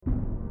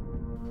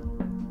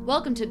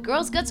Welcome to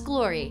Girls Guts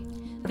Glory,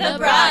 the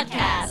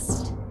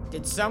broadcast.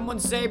 Did someone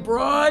say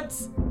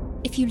broads?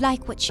 If you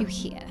like what you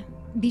hear,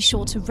 be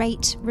sure to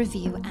rate,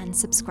 review, and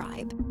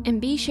subscribe. And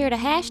be sure to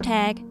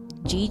hashtag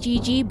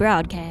GGG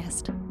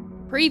Broadcast.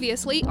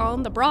 Previously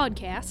on the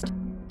broadcast.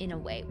 in a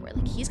way where,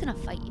 like, he's gonna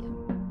fight you,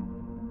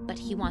 but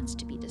he wants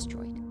to be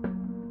destroyed.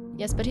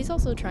 Yes, but he's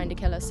also trying to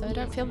kill us, so I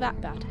don't feel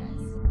that bad.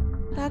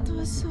 That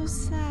was so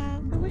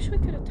sad. I wish we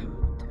could have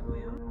talked to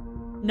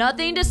him.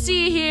 Nothing to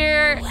see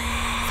here!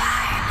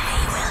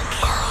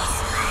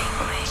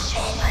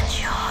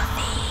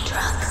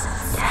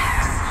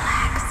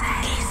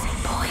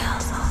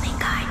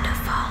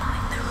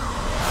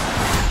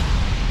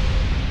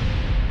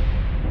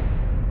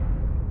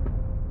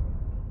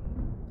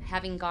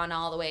 Having gone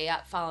all the way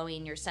up,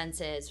 following your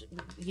senses,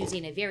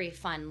 using a very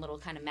fun little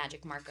kind of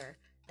magic marker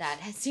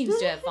that seems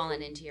to have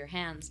fallen into your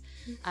hands,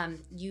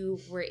 you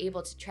were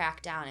able to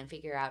track down and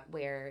figure out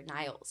where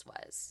Niles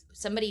was.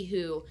 Somebody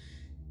who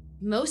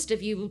most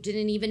of you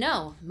didn't even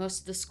know. Most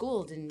of the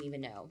school didn't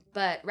even know.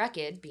 But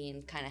Rekid,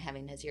 being kind of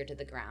having his ear to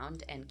the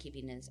ground and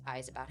keeping his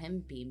eyes about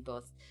him, being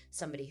both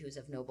somebody who's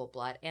of noble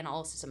blood and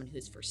also someone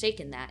who's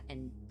forsaken that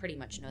and pretty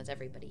much knows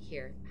everybody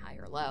here, high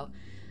or low,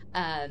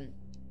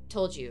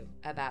 told you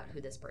about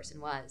who this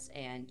person was,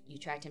 and you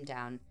tracked him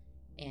down,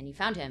 and you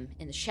found him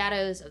in the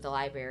shadows of the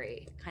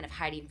library, kind of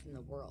hiding from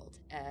the world,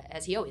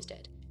 as he always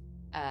did.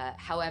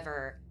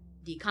 However,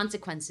 the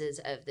consequences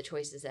of the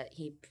choices that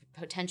he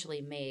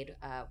potentially made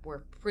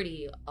were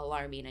pretty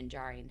alarming and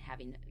jarring,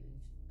 having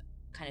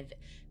kind of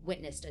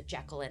witnessed a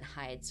Jekyll and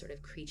Hyde sort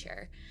of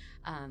creature,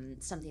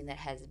 something that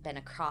has been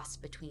a cross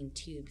between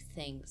two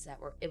things that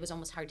were, it was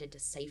almost hard to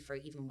decipher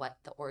even what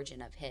the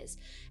origin of his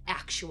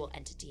actual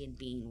entity and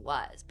being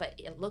was, but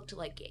it looked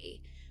like a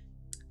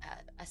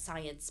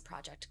science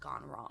project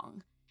gone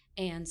wrong.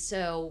 And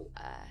so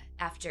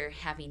after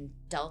having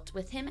dealt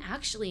with him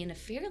actually in a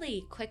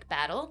fairly quick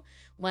battle,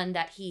 one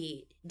that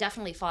he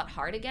definitely fought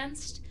hard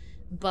against,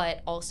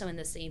 but also in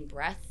the same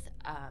breath,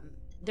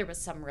 there was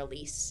some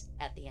release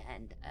at the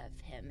end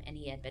of him, and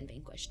he had been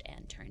vanquished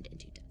and turned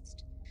into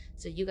dust.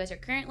 So you guys are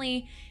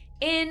currently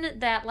in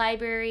that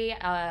library,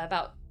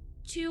 about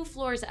 2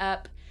 floors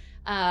up.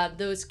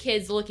 Those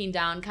kids looking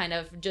down kind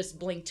of just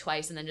blinked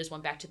twice and then just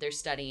went back to their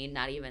studying,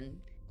 not even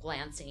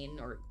glancing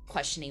or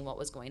questioning what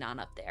was going on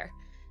up there.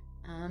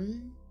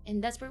 And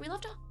that's where we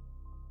left off.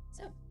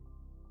 So.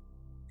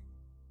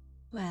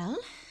 Well,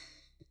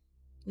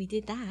 we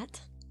did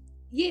that.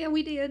 Yeah,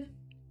 we did.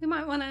 We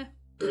might want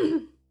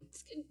to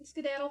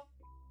skedaddle.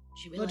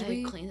 Should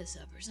we clean this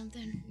up or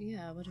something?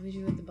 Yeah, what do we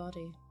do with the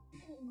body?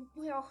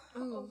 Well,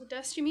 all the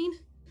dust, you mean?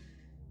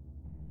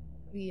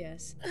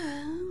 Yes.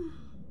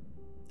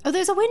 Oh,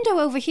 there's a window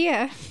over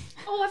here.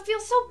 Oh, I feel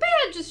so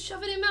bad just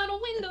shoving him out a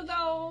window,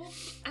 though.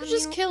 You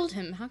just killed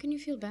him. How can you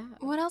feel bad?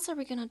 What else are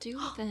we gonna do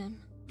with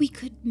him? We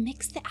could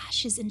mix the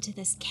ashes into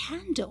this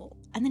candle,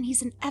 and then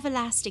he's an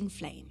everlasting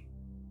flame.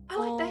 I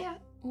like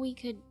that. We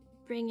could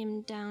bring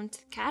him down to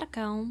the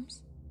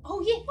catacombs.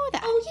 Oh, yeah.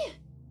 Oh, yeah.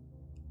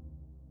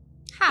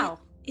 How?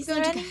 Is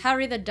Going there to any-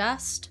 carry the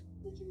dust?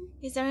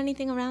 Is there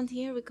anything around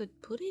here we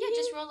could put it Yeah, in?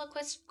 just roll a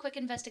quick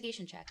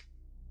investigation check.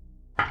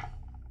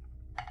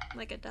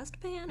 Like a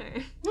dustpan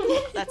or?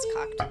 That's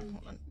cocked.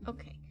 Hold on.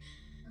 Okay.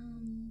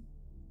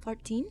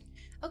 14?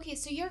 Okay,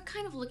 so you're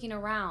kind of looking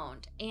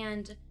around,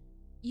 and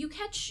you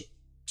catch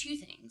 2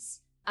 things.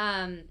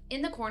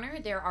 In the corner,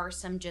 there are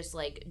some just,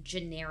 like,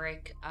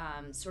 generic,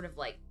 sort of,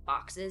 like,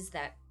 boxes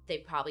that they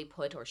probably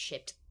put or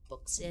shipped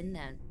books in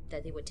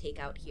that they would take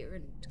out here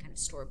and kind of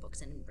store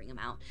books in and bring them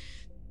out.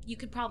 You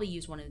could probably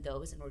use one of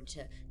those in order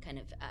to kind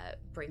of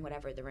bring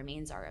whatever the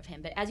remains are of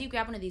him. But as you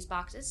grab one of these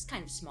boxes, it's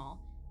kind of small,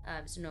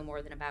 so no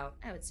more than about,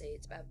 I would say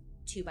it's about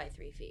 2 by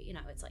 3 feet. You know,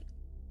 it's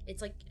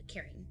like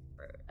carrying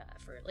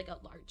for like a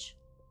large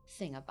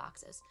thing of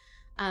boxes.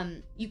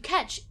 You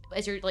catch,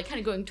 as you're like kind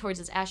of going towards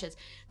his ashes,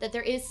 that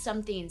there is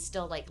something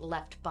still like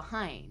left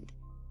behind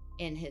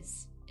in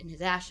his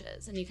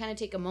ashes, and you kind of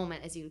take a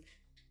moment as you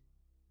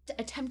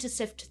attempt to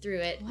sift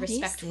through it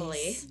respectfully.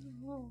 Is this?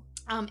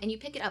 And you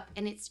pick it up,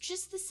 and it's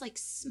just this like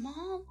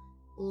small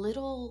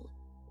little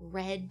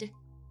red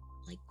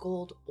like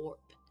gold orb.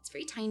 It's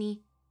very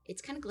tiny.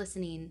 It's kind of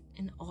glistening.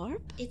 An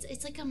orb?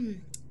 It's like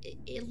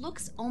it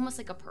looks almost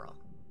like a pearl.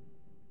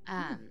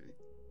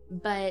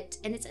 But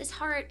it's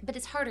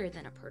harder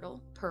than a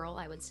pearl,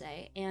 I would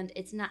say, and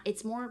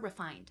it's more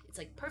refined. It's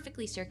like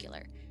perfectly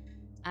circular.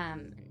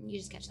 You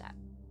just catch that.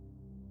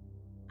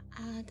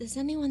 Does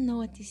anyone know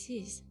what this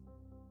is?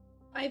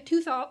 I have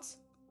 2 thoughts.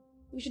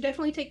 We should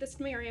definitely take this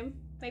to Miriam.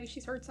 Maybe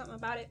she's heard something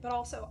about it, but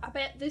also, I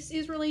bet this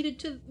is related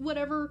to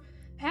whatever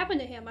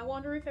happened to him. I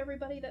wonder if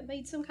everybody that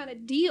made some kind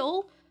of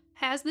deal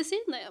has this in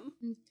them.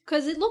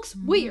 Because it looks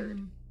weird,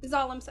 is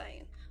all I'm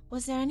saying.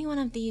 Was there any one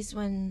of these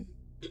when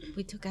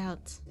we took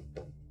out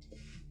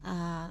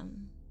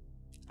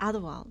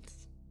Otherworld?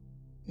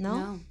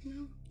 No?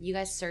 No. You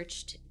guys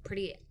searched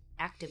pretty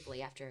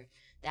actively after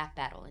that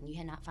battle, and you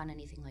had not found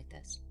anything like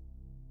this.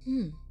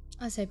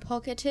 I say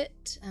pocket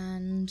it,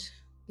 and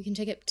we can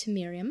take it to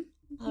Miriam.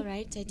 All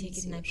right, I take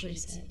it see and I what put she it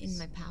says. in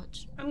my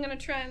pouch. I'm gonna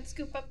try and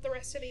scoop up the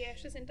rest of the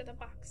ashes into the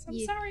box. I'm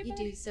you, sorry, you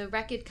buddy. do. So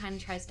Rekid kind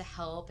of tries to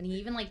help, and he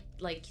even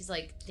like he's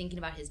like thinking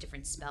about his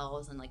different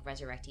spells and like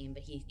resurrecting,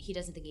 but he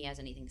doesn't think he has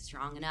anything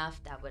strong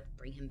enough that would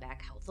bring him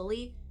back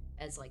healthily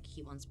as like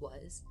he once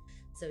was.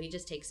 So he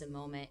just takes a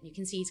moment. You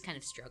can see he's kind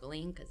of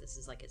struggling because this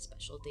is like his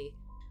specialty.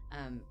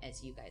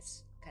 As you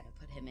guys kind of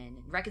put him in,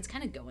 and Rekid's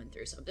kind of going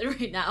through something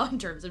right now in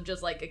terms of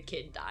just like a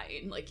kid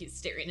dying, like he's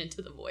staring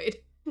into the void.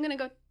 I'm gonna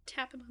go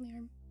tap him on the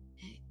arm.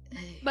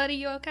 Hey, Buddy,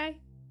 you okay?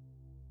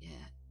 yeah,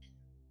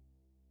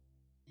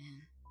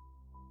 man,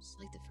 it's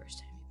like the first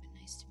time you've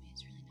been nice to me.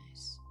 It's really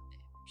nice. I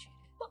appreciate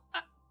it. Well,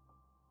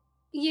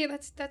 yeah,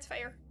 that's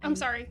fair. I'm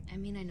sorry. I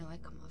mean, I know I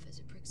come off as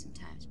a prick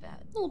sometimes, but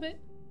A little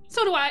bit.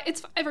 So do I.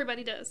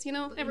 Everybody does, you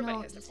know? but,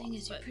 Everybody has the their thing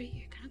flaws, is, you're but- pretty.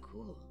 You're kind of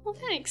cool. Well,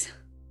 thanks.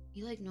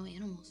 You like no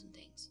animals and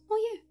things. Well,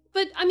 yeah.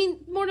 But, I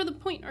mean, more to the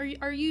point,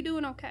 are you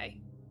doing okay?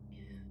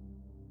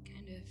 Yeah,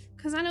 kind of.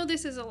 Because I know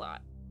this is a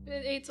lot.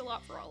 It's a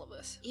lot for all of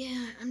us.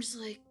 Yeah, I'm just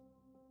like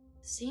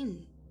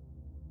seeing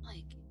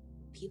like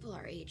people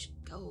our age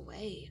go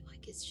away.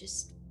 Like it's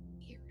just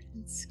weird.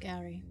 It's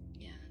scary.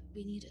 Yeah,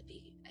 we need to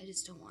be. I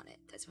just don't want it.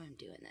 That's why I'm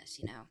doing this.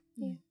 You know.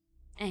 Yeah.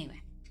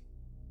 Anyway.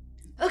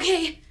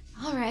 Okay.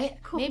 All right.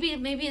 Cool.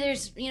 Maybe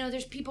there's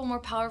there's people more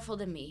powerful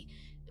than me.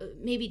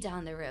 Maybe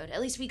down the road.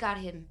 At least we got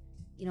him.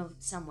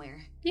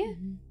 Somewhere. Yeah.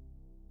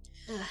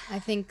 Ugh. I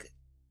think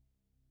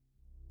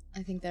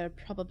there are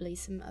probably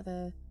some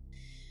other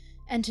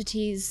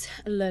entities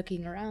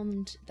lurking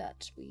around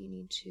that we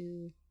need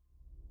to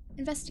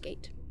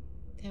investigate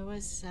There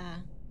was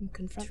and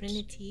confront.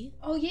 Trinity,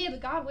 Oh, yeah, the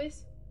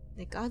Godwiz.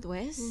 the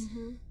Godwes.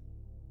 Mm-hmm.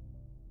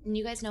 And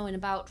you guys know in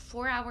about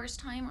 4 hours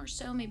time or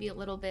so, maybe a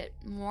little bit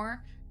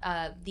more,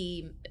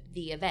 the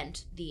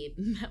event,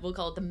 we'll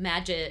call it the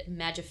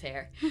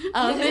Magifair,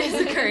 is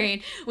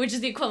occurring, which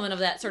is the equivalent of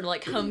that sort of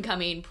like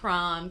homecoming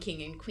prom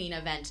king and queen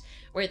event,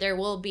 where there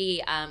will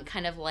be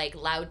kind of like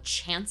loud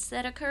chants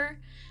that occur,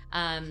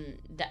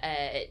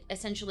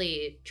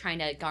 essentially trying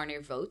to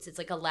garner votes. It's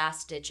like a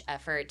last ditch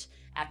effort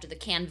after the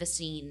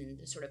canvassing and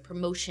the sort of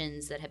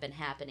promotions that have been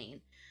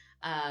happening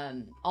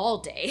all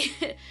day.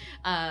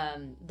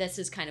 This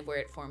is kind of where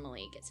it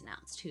formally gets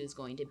announced who's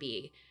going to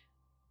be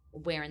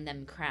wearing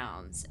them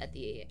crowns at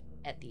the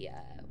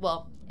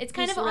well, it's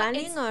kind Who's of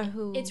running it's, or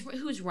who? it's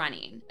who's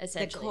running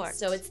essentially. court.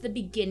 So it's the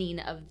beginning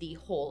of the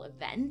whole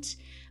event,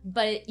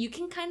 but you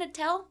can kind of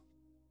tell.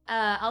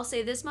 I'll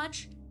say this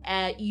much: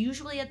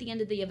 usually at the end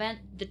of the event,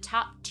 the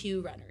top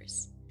 2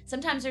 runners.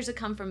 Sometimes there's a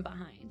come from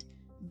behind,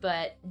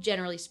 but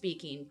generally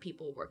speaking,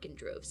 people work in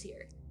droves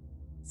here.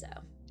 So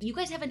you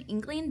guys have an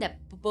inkling that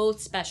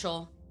both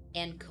Special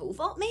and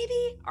Cobalt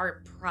maybe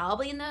are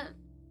probably in the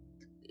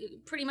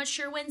pretty much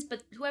sure wins,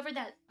 but whoever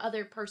that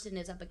other person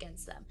is up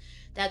against them,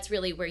 that's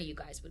really where you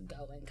guys would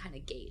go and kind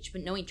of gauge.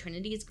 But knowing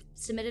Trinity's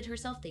submitted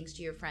herself, thanks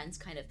to your friends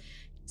kind of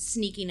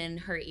sneaking in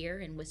her ear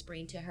and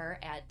whispering to her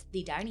at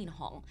the dining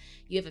hall,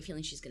 you have a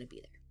feeling she's going to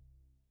be there.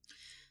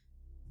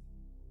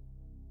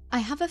 I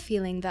have a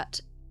feeling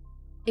that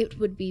it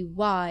would be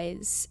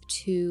wise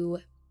to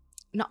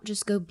not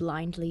just go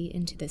blindly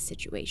into this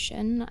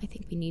situation. I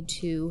think we need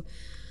to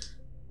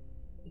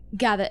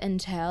gather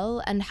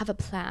intel and have a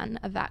plan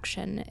of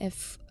action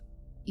if,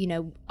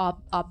 our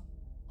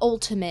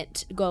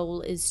ultimate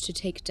goal is to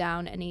take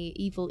down any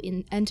evil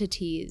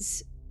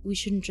entities. We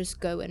shouldn't just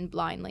go in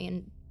blindly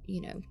and,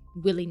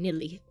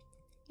 willy-nilly.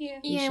 Yeah.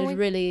 We should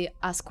really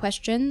ask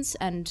questions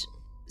and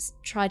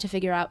try to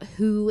figure out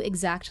who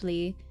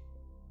exactly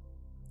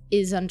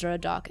is under a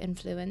dark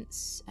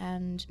influence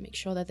and make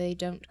sure that they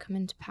don't come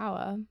into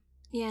power.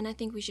 Yeah, and I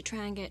think we should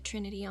try and get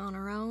Trinity on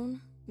our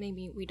own.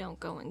 Maybe we don't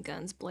go in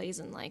guns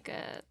blazing like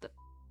the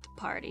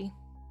party.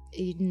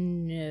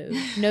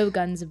 No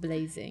guns are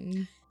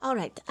blazing. All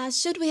right.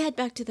 Should we head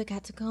back to the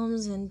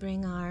catacombs and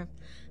bring our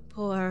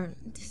poor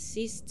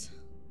deceased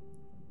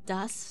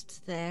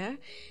dust there,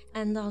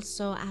 and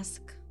also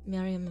ask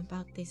Miriam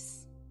about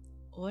this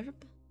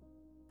orb?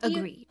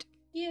 Agreed.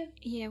 Yeah.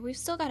 Yeah, we've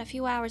still got a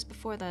few hours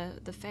before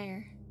the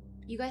fair.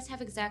 You guys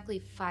have exactly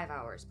 5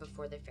 hours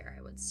before the fair,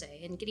 I would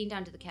say, and getting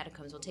down to the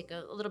catacombs will take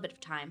a little bit of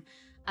time.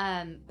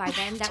 By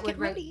then, that would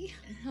ready.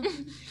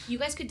 You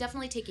guys could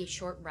definitely take a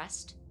short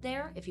rest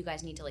there if you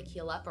guys need to like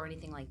heal up or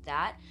anything like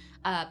that.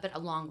 But a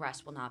long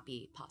rest will not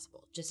be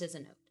possible. Just as a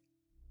note.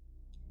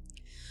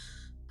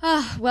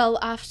 Well,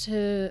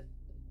 after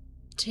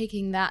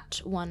taking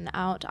that one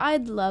out,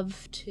 I'd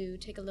love to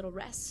take a little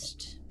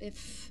rest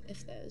if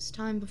there's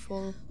time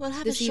before. We'll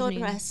have this a short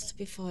evening. rest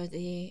before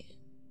the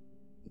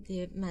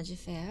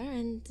Magifair,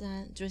 and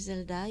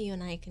Drizilda, you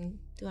and I can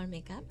do our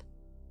makeup.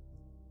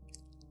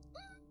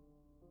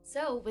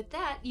 So with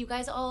that, you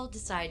guys all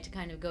decide to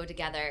kind of go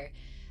together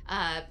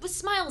with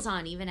smiles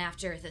on, even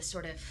after this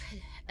sort of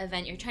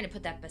event, you're trying to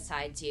put that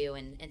beside you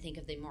and think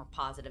of the more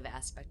positive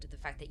aspect of the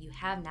fact that you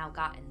have now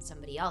gotten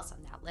somebody else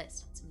on that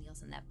list, somebody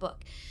else in that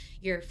book.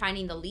 You're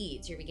finding the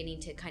leads. You're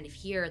beginning to kind of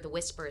hear the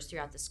whispers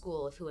throughout the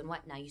school of who and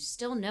what. Now, you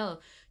still know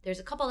there's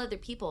a couple other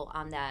people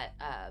on that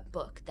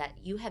book that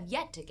you have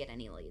yet to get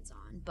any leads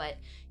on, but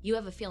you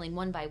have a feeling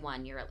one by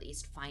one you're at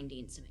least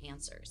finding some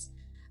answers.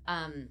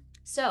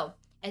 So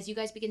as you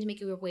guys begin to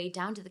make your way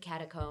down to the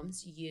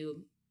catacombs,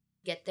 you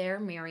get there.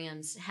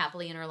 Miriam's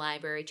happily in her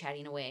library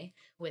chatting away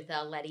with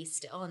Letty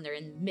still, and they're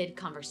in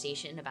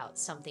mid-conversation about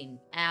something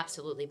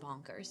absolutely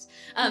bonkers.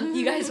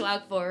 You guys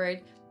walk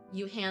forward.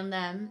 You hand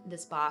them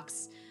this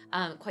box.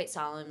 Quite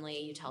solemnly,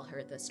 you tell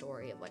her the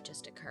story of what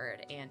just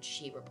occurred, and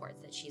she reports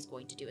that she's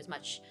going to do as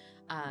much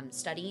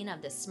studying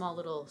of this small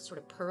little sort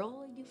of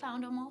pearl you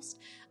found almost,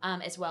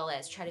 as well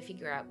as try to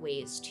figure out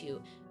ways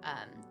to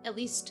at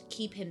least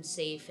keep him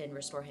safe and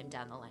restore him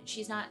down the line.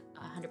 She's not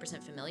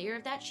 100% familiar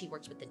with that. She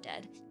works with the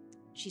dead.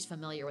 She's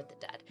familiar with the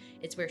dead.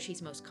 It's where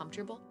she's most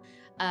comfortable.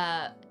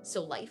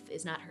 So life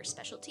is not her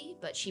specialty,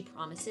 but she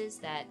promises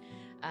that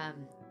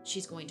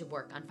she's going to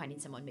work on finding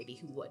someone maybe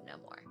who would know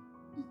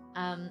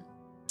more.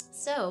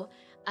 So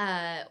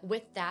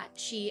with that,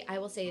 I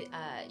will say,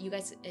 you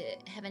guys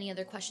have any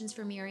other questions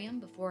for Miriam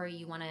before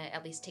you want to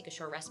at least take a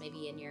short rest,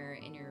 maybe in your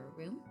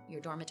room, your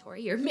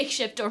dormitory, your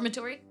makeshift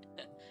dormitory?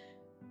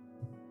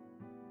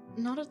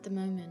 Not at the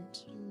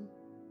moment. I'm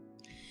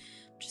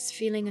just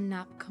feeling a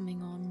nap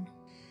coming on.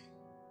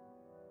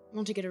 I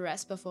want to get a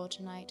rest before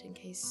tonight in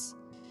case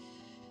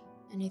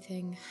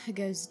anything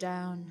goes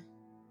down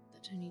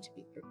that I need to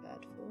be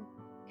prepared for.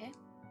 Okay.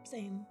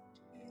 Same.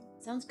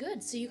 Sounds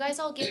good. So you guys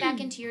all get back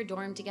into your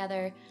dorm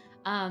together.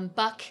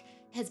 Buck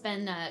has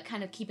been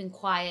kind of keeping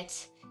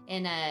quiet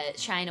and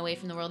shying away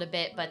from the world a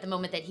bit, but the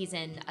moment that he's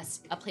in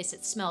a place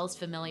that smells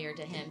familiar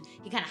to him,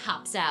 he kind of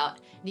hops out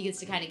and he gets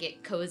to kind of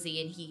get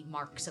cozy, and he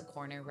marks a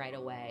corner right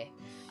away.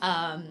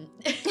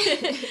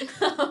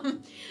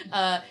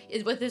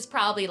 With his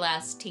probably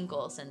last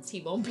tinkle, since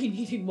he won't be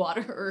needing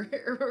water or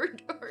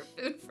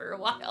food for a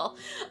while.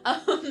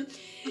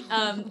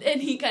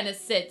 And he kind of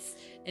sits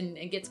and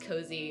gets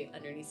cozy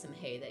underneath some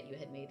hay that you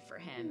had made for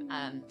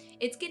him.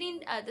 It's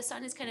getting, the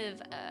sun is kind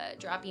of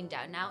dropping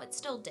down now. It's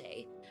still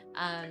day,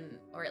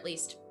 or at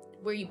least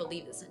where you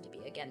believe the sun to be.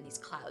 Again, these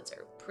clouds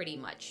are pretty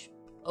much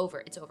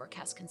it's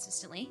overcast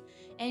consistently.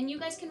 And you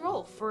guys can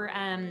roll for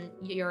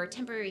your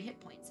temporary hit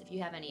points if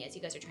you have any, as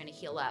you guys are trying to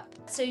heal up.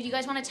 So you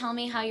guys want to tell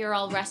me how you're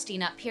all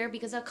resting up here?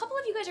 Because a couple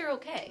of you guys are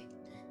okay.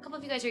 A couple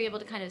of you guys are able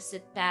to kind of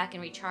sit back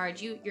and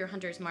recharge. Your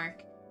hunter's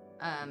mark,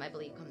 I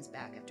believe, comes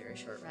back after a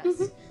short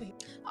rest.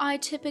 I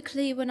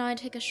typically, when I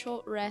take a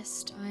short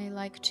rest, I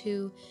like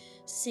to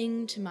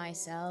sing to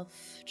myself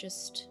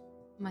just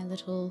my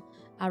little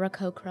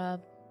Aarakocra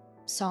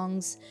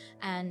songs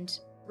and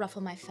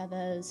ruffle my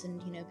feathers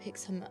and, pick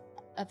some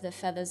of the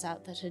feathers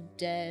out that are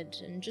dead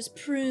and just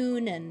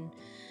prune and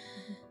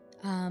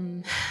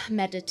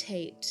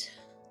meditate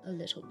a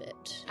little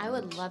bit. I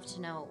would love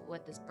to know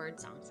what this bird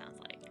song sounds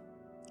like.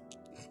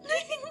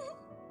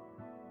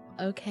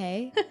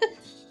 Okay.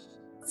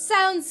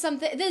 Sounds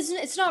something.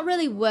 It's not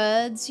really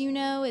words,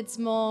 it's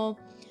more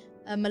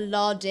a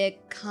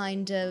melodic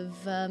kind of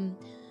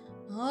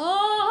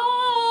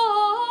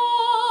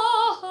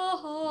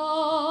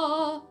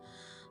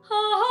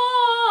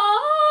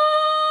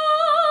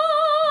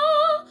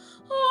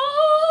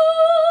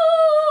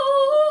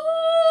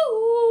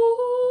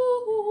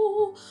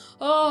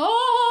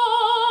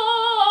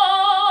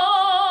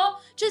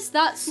just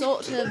that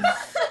sort of.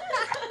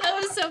 That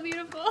was so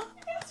beautiful.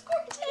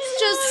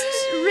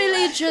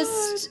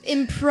 Just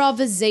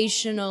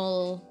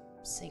improvisational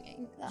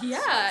singing.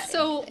 Yeah.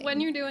 So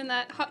when you're doing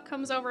that, Huck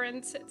comes over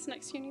and sits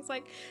next to you, and he's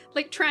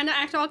like trying to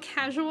act all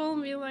casual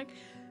and be like,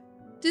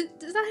 does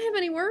that have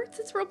any words?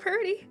 It's real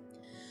pretty.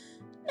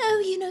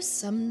 No,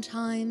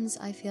 sometimes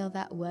I feel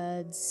that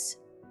words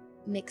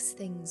mix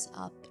things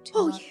up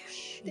too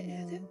much.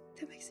 Yeah.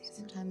 That makes sense.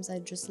 Sometimes I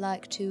just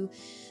like to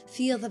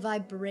feel the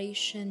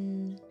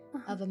vibration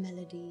of a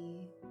melody.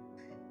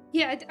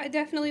 Yeah, I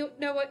definitely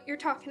know what you're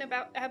talking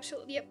about.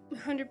 Absolutely. Yep,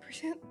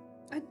 100%.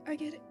 I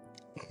get it.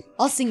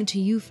 I'll sing to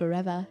you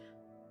forever.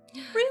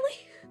 Really?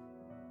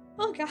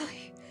 Oh,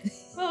 golly.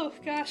 Oh,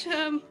 gosh.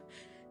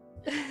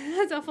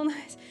 That's awful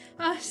nice.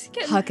 It's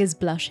getting Huck is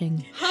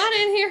blushing. hot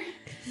in here.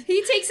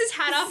 He takes his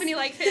hat off and he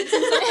fits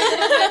himself in.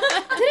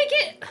 Did it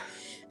get...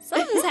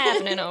 Something's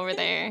happening over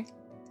there.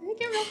 Did it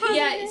get real hot in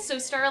Yeah, here? so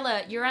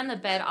Starla, you're on the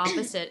bed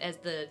opposite as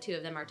the two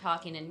of them are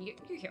talking, and you're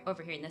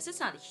overhearing this. It's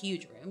not a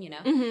huge room,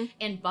 Mm-hmm.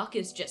 And Buck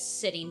is just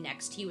sitting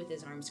next to you with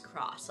his arms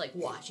crossed,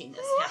 watching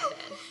this happen.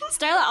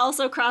 Starla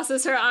also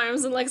crosses her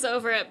arms and looks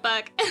over at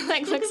Buck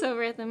and looks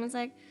over at them and is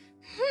like,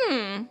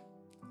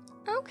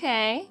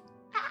 okay.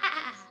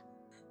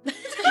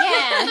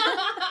 Yeah.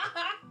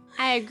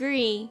 I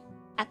agree.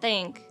 I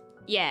think.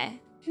 Yeah.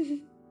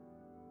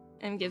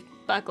 And give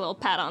Buck a little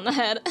pat on the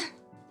head.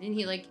 And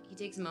he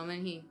takes a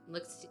moment, he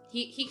looks,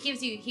 he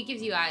gives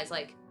you eyes,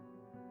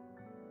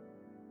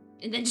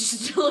 and then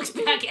just looks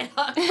back at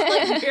Huck,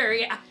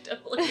 very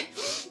actively.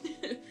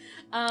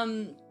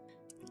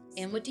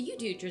 And what do you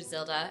do,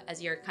 Drizilda,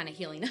 as you're kind of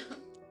healing up?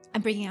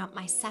 I'm bringing out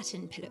my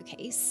satin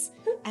pillowcase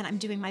and I'm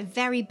doing my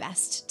very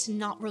best to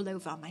not roll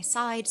over on my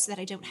side so that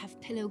I don't have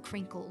pillow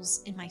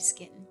crinkles in my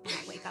skin when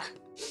I wake up.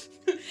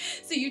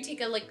 So you take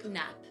a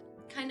nap,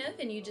 kind of,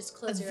 and you just A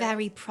close your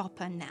very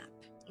proper nap.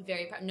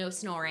 eyes. No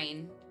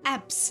snoring.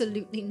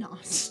 Absolutely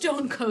not.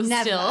 Stone cold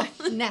Never.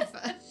 still.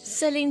 Never.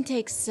 Celine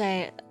takes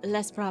a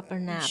less proper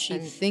nap She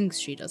and thinks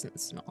she doesn't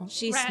snore.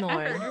 she Right,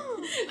 snores.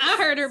 I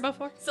heard her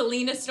before.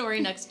 Selena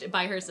snoring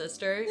by her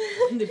sister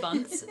in the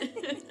bunks.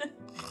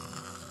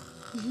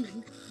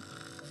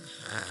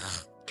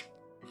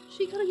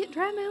 She gonna get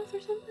dry mouth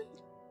or something?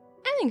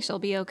 I think she'll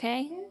be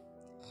okay.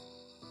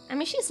 I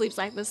mean, she sleeps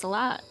like this a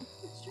lot.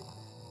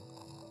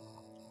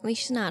 At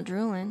least she's not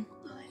drooling.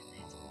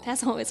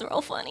 That's always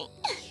real funny.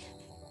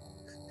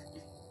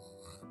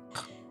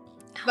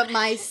 But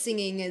my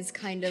singing is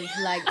kind of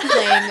like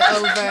playing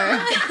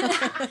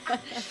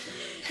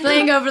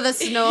over the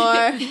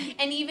snore.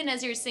 And even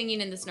as you're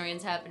singing and the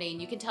snoring's happening,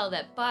 you can tell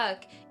that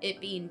Buck,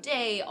 it being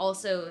day,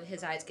 also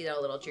his eyes get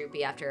a little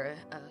droopy after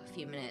a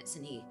few minutes,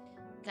 and he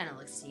kind of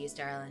looks to you,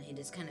 Starla, and he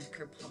just kind of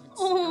kerplunks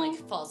and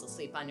falls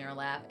asleep on your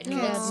lap, and he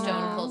looks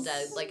stone cold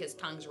dead, his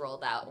tongue's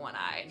rolled out in one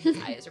eye, and his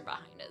eyes are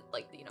behind it,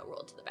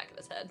 rolled to the back of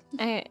his head.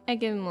 I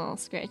give him little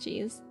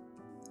scratchies.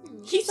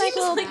 He's like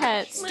little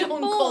pets.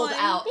 stone cold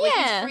out,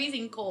 Yeah. he's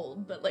freezing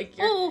cold, but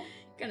you're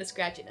kind of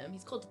scratching him.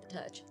 He's cold to the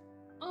touch.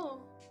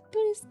 Oh. But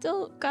he's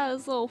still got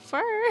his little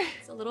fur.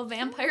 It's a little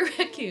vampire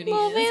raccoon. he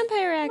Little is.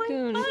 vampire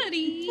raccoon.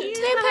 Buddy.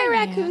 Vampire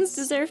raccoons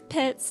deserve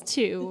pets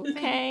too,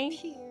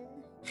 okay?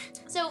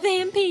 So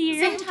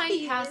Vampire. some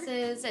time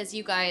passes as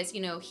you guys,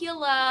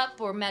 heal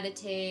up or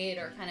meditate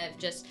or kind of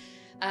just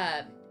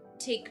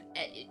take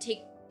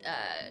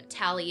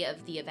tally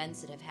of the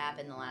events that have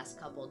happened the last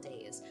couple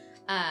days.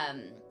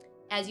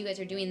 As you guys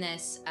are doing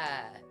this,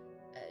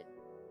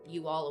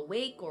 you all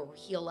awake or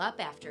heal up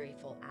after a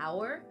full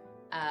hour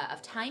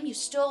of time. You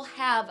still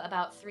have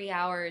about 3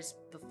 hours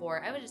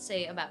before, I would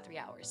say about 3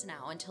 hours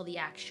now until the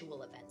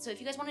actual event. So if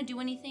you guys want to do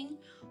anything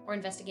or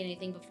investigate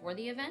anything before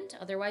the event,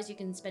 otherwise you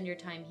can spend your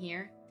time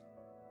here.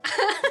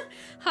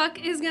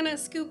 Huck is gonna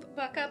scoop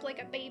Buck up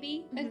like a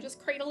baby and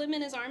just cradle him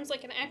in his arms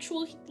like an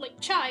actual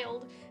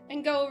child,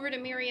 and go over to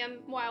Miriam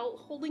while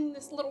holding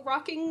this little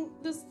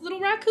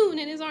raccoon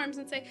in his arms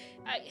and say,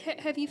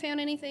 "Have you found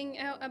anything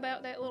out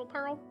about that little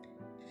Pearl?"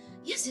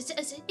 Yes,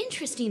 it's an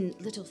interesting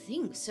little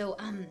thing. So,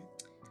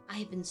 I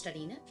have been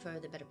studying it for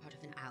the better part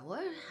of an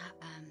hour.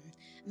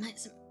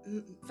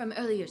 From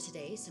earlier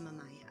today, some of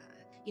my,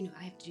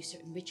 I have to do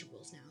certain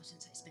rituals now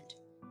since I spent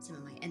some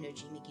of my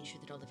energy making sure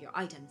that all of your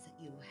items that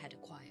you had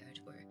acquired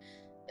were,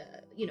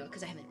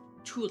 because I haven't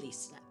truly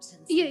slept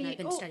since then. Yeah, I've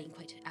been oh. studying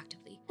quite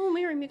actively. Oh,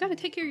 Miriam, you gotta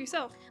take care of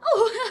yourself.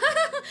 Oh!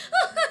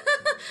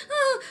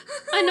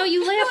 I know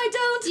you laugh. No, I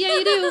don't. Yeah,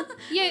 you do.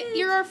 Yeah,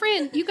 you're our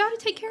friend. You gotta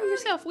take care of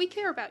yourself. We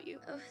care about you.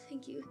 Oh,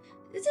 thank you.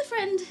 It's a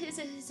friend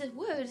is a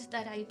word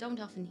that I don't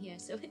often hear.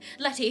 So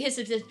Letty has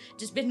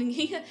just been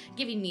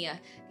giving me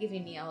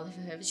all of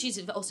her.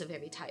 She's also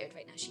very tired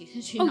right now.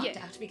 She's knocked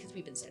out because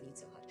we've been studying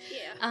so hard.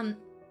 Yeah.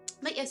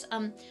 But yes,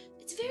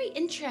 it's a very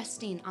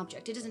interesting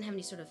object. It doesn't have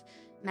any sort of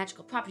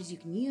magical properties you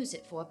can use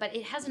it for, but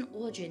it has an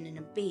origin and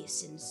a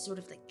base in sort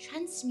of like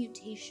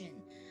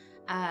transmutation.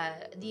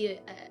 The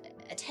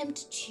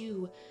attempt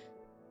to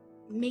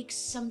make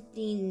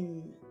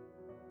something.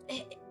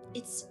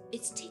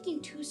 It's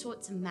taking two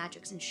sorts of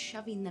magics and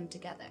shoving them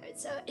together.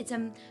 It's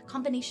a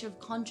combination of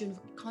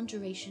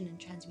conjuration and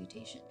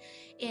transmutation,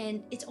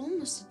 and it's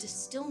almost a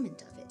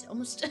distillment of it.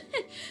 Almost,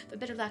 for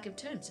better lack of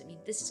terms. I mean,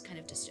 this is kind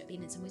of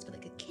disturbing in some ways, but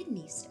like a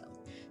kidney stone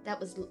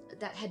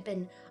that had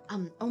been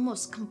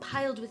almost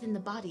compiled within the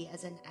body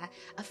as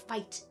a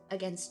fight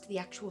against the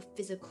actual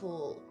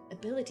physical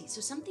ability. So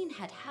something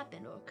had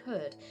happened or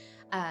occurred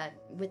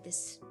with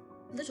this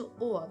little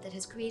orb that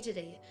has created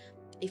a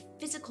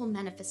physical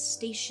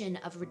manifestation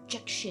of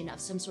rejection of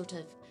some sort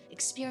of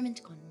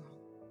experiment gone wrong.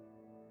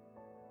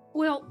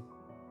 Well,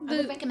 I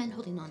would recommend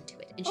holding on to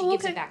it, and she Oh,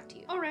 gives okay. it back to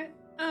you, all right.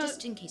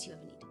 just in case you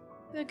ever need it.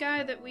 The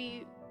guy that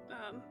we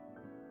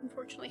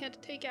unfortunately had to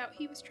take out,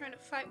 he was trying to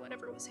fight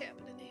whatever was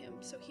happening to him,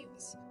 so he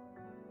was,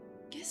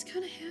 I guess,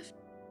 kind of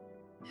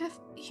half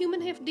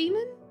human, half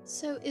demon.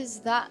 So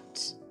is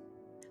that...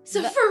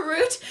 So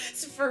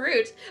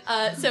Farut,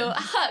 so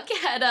Huck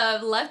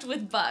had left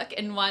with Buck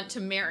and went to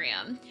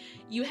Miriam.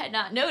 You had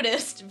not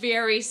noticed,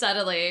 very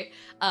subtly,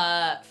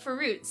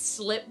 Farut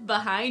slip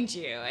behind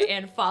you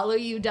and follow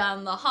you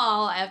down the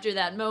hall after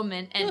that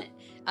moment, and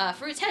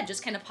Farut's head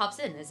just kind of pops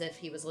in as if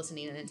he was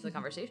listening into the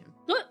conversation.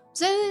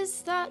 So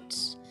is that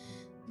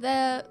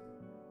the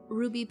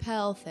Ruby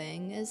Pearl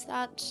thing, is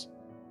that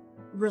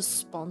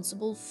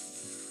responsible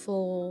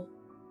for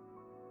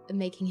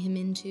making him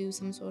into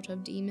some sort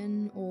of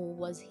demon, or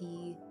was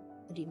he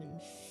a demon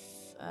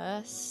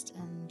first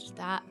and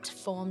that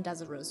formed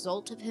as a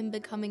result of him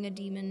becoming a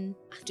demon?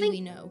 Do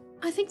we know?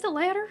 I think the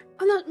latter.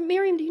 I'm not.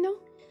 Miriam, do you know?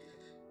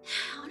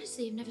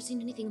 Honestly, I've never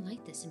seen anything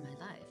like this in my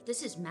life.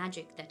 This is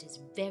magic that is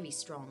very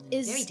strong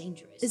and very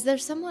dangerous. Is there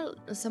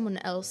someone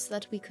else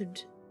that we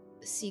could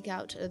seek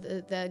out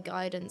their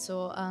guidance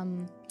or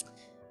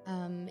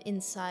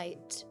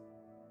insight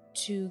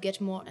to get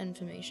more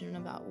information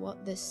about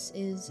what this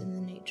is and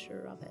the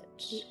nature of it.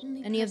 The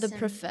only Any of the person-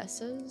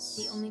 professors?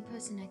 The only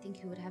person I think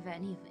who would have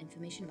any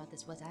information about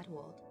this was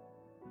Adwold.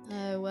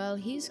 Oh, well,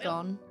 he's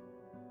gone.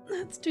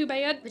 That's too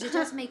bad. But it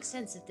does make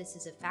sense if this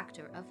is a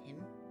factor of him.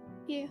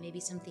 Yeah. Maybe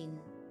something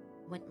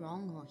went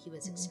wrong or he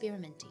was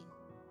experimenting.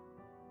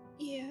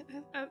 Yeah.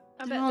 I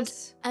There bet aren't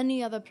this.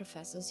 any other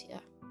professors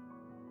here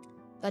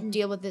that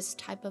deal with this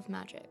type of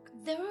magic.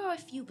 There are a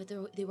few, but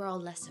they were all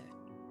lesser.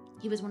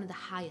 He was one of the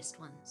highest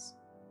ones.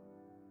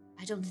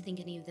 I don't think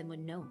any of them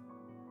would know.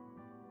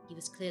 He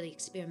was clearly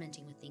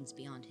experimenting with things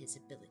beyond his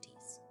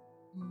abilities.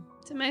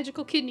 It's a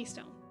magical kidney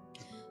stone.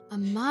 A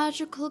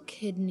magical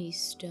kidney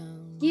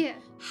stone. Yeah.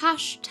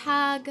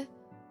 Hashtag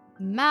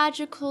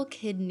magical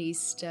kidney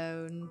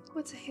stone.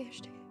 What's a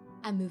hashtag?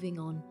 I'm moving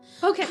on.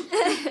 Okay.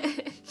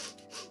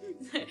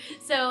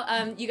 So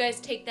you guys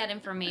take that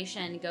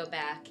information, go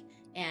back,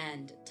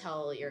 and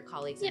tell your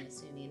colleagues, I'm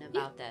assuming,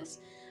 about this.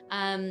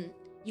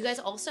 You guys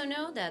also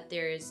know that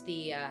there's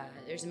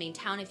a main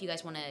town if you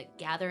guys want to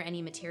gather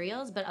any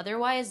materials, but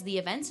otherwise the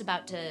event's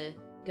about to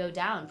go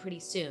down pretty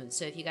soon.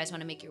 So if you guys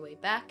want to make your way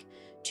back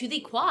to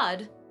the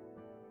quad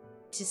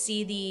to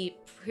see the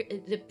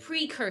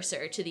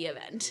precursor to the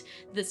event,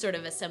 the sort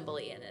of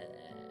assembly and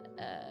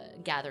a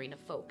gathering of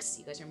folks,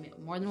 you guys are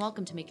more than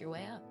welcome to make your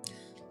way up.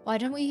 Why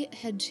don't we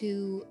head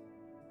to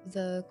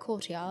the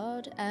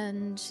courtyard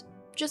and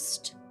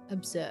just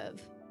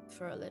observe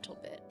for a little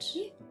bit?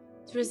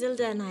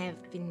 Drizilda and I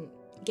have been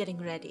getting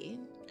ready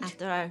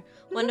after our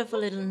wonderful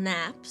little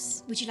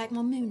naps. Would you like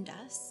more moon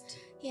dust?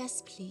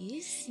 Yes,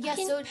 please. Yeah,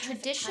 so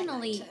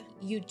traditionally highlighter.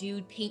 you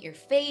do paint your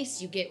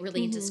face, you get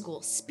really into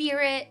school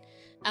spirit.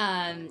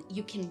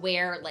 You can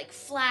wear like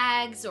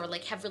flags or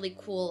like have really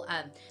cool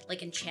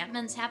like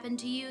enchantments happen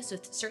to you. So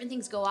certain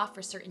things go off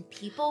for certain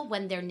people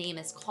when their name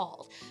is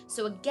called.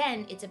 So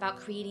again, it's about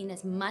creating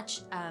as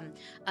much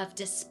of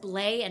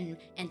display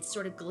and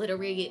sort of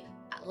glittery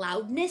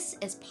loudness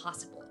as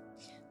possible.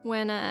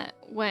 When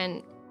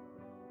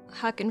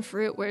Huck and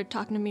Fruit were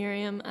talking to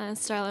Miriam,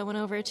 Starla went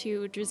over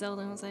to Drizilda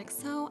and was like,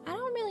 so I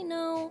don't really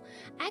know.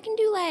 I can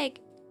do like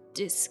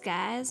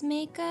disguise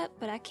makeup,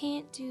 but I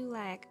can't do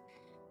like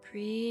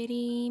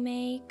pretty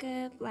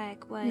makeup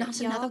like what Not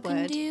y'all another can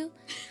word. do.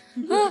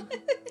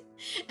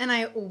 And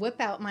I whip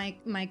out my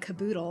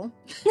caboodle.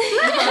 Because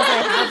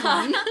I have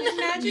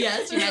one.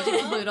 Yes, your magic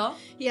caboodle.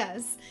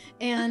 Yes.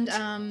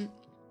 And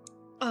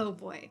oh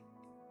boy.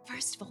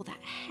 First of all,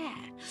 that hair.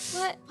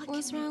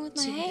 What's can we wrong with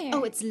my do? hair?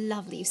 Oh, it's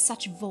lovely.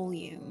 Such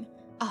volume.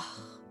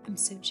 Oh, I'm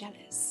so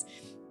jealous.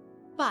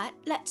 But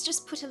let's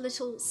just put a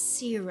little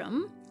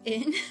serum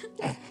in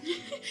and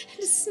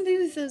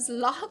smooth those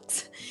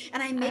locks.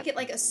 And I make it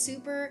like a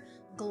super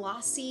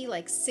glossy,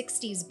 like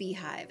 60s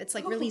beehive. It's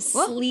like really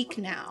sleek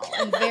now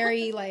and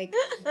very like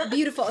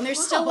beautiful. And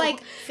there's still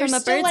like From a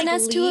still, bird's like,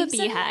 nest to a leaves in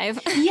it. beehive.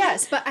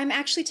 Yes, but I'm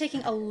actually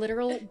taking a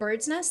literal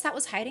bird's nest that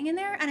was hiding in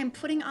there and I'm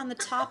putting on the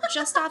top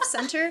just off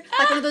center,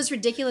 like one of those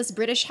ridiculous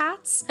British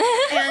hats.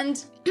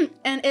 And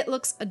it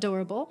looks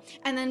adorable.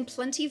 And then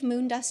plenty of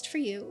moon dust for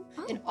you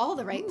in all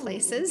the right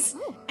places.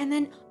 And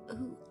then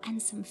and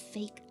some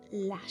fake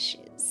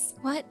lashes.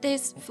 What?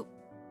 There's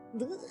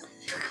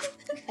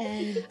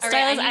And All Starla's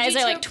I need eyes you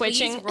are, to like,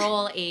 twitching. Please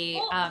roll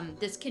a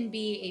this can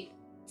be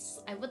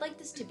I would like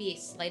this to be a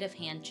sleight of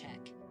hand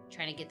check,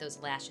 trying to get those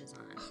lashes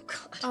on.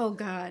 oh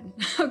god.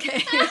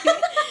 Okay.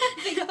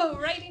 They go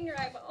right in your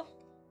eyeball.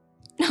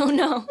 no,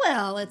 no.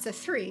 Well, it's a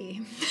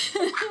 3.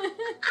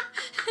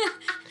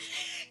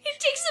 It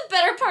takes a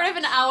better part of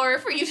an hour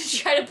for you to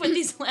try to put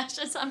these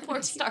lashes on poor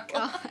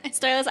Starla.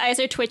 Starla's eyes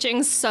are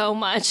twitching so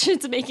much.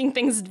 It's making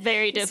things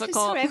very So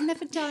difficult. sorry, I've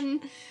never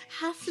done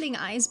halfling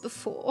eyes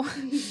before.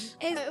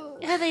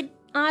 Are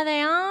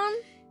they on?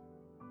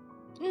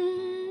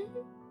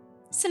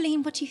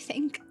 Celine, what do you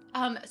think?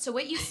 So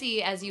what you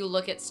see as you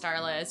look at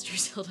Starla as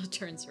Drizilda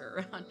turns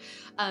her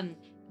around,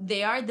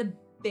 they are the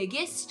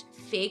biggest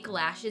fake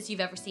lashes you've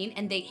ever seen,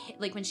 and they hit,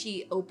 like when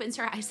she opens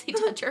her eyes, they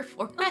touch her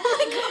forehead.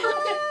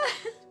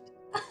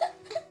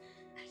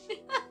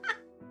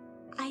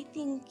 I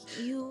think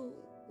you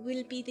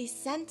will be the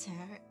center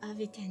of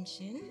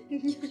attention.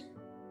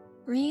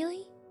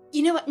 Really?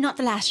 You know what? Not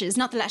the lashes.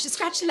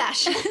 Scratch the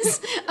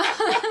lashes.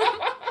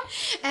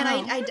 And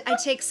I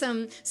take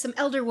some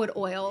elderwood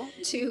oil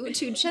to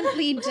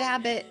gently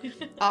dab it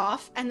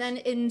off, and then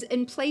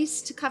in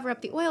place to cover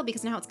up the oil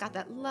because now it's got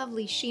that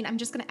lovely sheen. I'm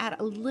just going to add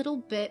a little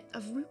bit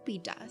of rupee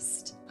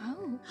dust.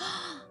 Oh,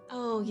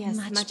 Oh, yes,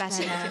 much better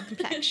for your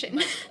complexion.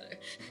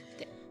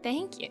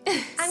 thank you.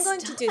 I'm going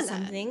to do Starla.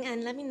 something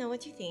and let me know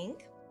what you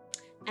think.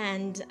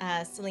 And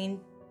Celine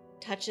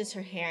touches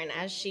her hair, and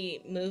as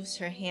she moves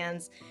her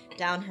hands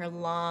down her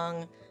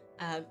long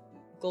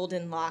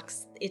golden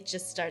locks, it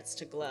just starts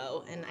to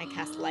glow, and I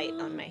cast light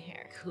on my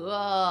hair. Cool.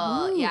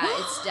 Ooh. Yeah,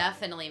 it's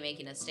definitely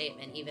making a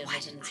statement even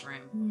within this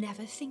room.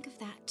 Never think of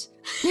that.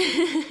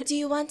 Do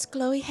you want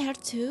glowy hair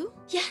too?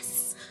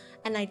 Yes.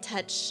 And I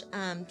touch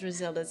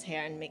Drizilda's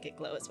hair and make it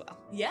glow as well.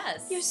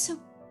 Yes. You're so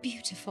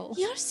beautiful.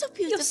 You're so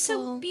beautiful. You're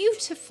so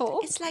beautiful.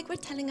 It's like we're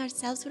telling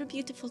ourselves we're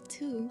beautiful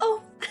too.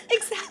 Oh,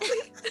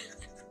 exactly.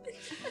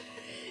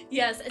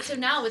 Yes. And so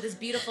now with this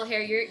beautiful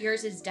hair,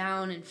 yours is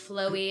down and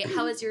flowy.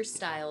 How is your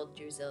style,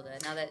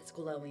 Druzilda, now that it's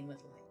glowing with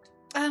light?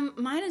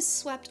 Mine is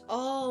swept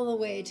all the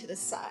way to the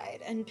side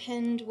and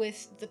pinned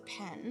with the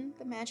pen,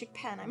 the magic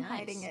pen. I'm Nice.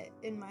 hiding it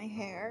in my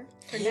hair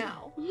for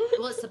now.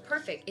 Well, it's the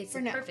perfect For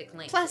now. perfect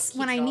length. Plus, It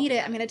when keeps I all need it,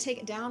 together. I'm gonna take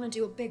it down and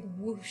do a big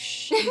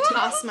whoosh and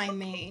toss my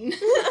mane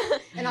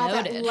and all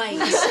that Noted. light.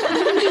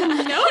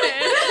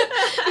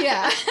 Noted.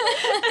 Yeah.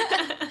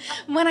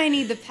 When I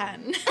need the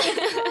pen.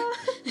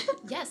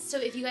 Yes, so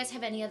if you guys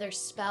have any other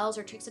spells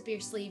or tricks up your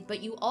sleeve,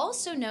 but you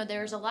also know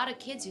there's a lot of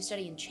kids who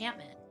study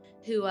enchantment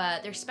who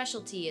their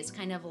specialty is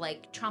kind of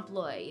like trompe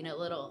l'oeil,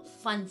 little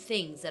fun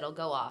things that'll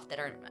go off that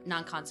are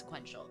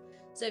non-consequential.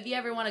 So if you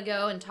ever want to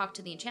go and talk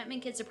to the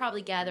enchantment kids, they're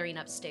probably gathering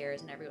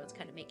upstairs and everyone's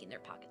kind of making their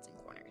pockets and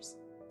corners.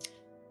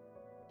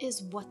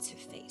 Is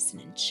what's-her-face an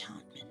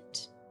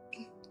enchantment?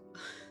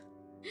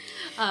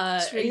 Are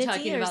you Trinity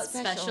talking or about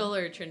special? special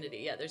or Trinity?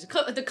 Yeah, there's a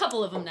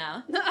couple of them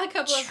now. A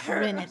couple of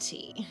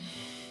Trinity.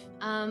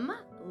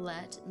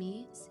 Let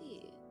me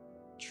see.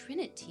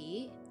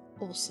 Trinity.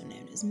 Also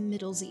known as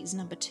Middlesey's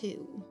number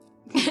 2.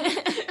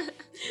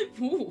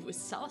 Ooh,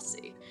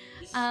 saucy.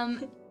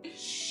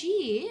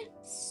 She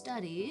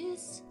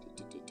studies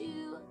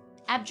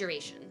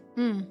abjuration.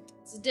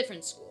 It's a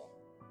different school.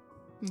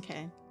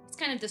 Okay. It's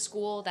kind of the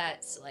school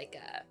that's like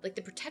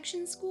the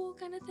protection school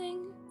kind of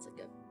thing. It's like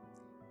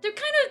they're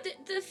kind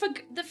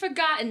of the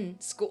forgotten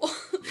school.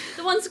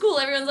 The one school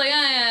everyone's like,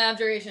 oh yeah,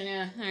 abjuration,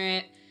 yeah,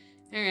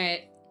 all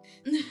right.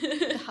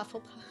 The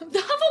Hufflepuff. The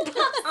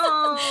Hufflepuff.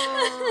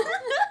 Oh.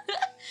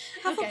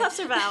 Okay. Hufflepuffs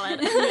are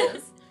valid.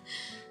 Yes.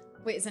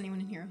 Wait, is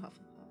anyone in here a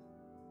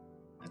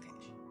Hufflepuff? Okay.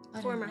 I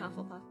don't Former know.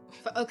 Hufflepuff.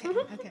 Okay,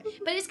 okay.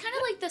 But it's kind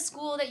of like the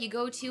school that you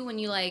go to when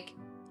you like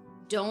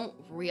don't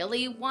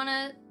really want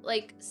to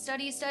like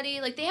study.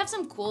 Like they have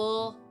some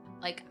cool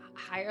like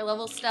higher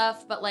level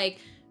stuff, but like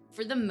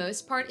for the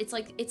most part, it's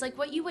like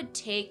what you would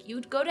take. You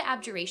would go to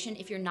abjuration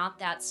if you're not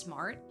that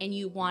smart and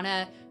you want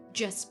to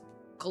just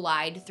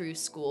glide through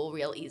school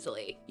real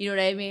easily. You know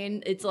what I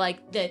mean? It's like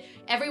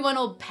everyone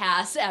will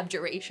pass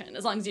abjuration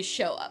as long as you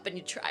show up and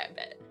you try a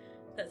bit.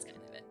 That's kind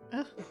of it.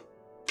 Oh.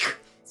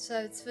 So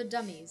it's for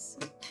dummies.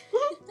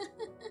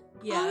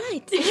 Yeah. All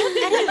right.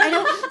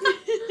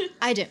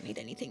 I don't need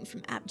anything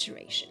from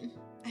abjuration.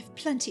 I have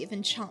plenty of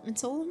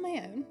enchantments all on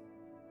my own.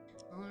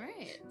 All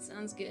right,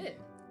 sounds good.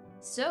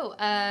 So,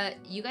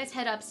 you guys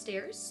head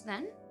upstairs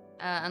then,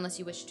 unless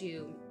you wish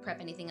to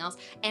prep anything else.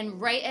 And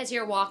right as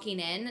you're walking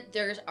in,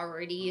 there's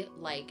already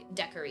like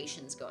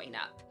decorations going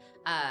up.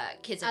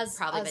 Kids have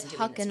probably been doing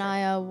Huck this and for-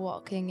 I are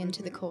walking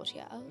into the Mhm.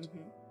 courtyard.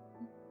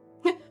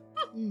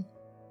 Mhm.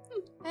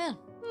 Yeah,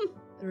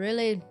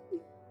 really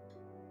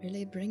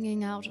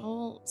bringing out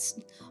all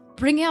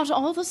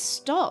the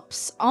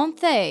stops,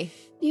 aren't they?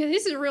 Yeah,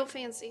 this is real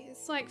fancy.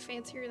 It's like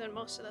fancier than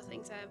most of the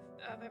things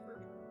I've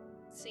ever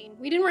seen.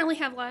 We didn't really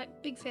have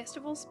like big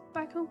festivals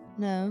back home.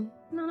 No.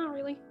 No, not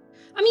really.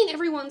 I mean,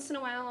 every once in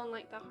a while on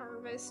like the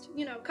harvest,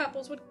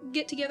 couples would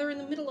get together in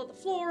the middle of the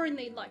floor and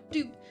they'd like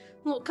do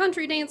little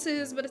country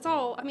dances, but it's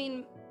all, I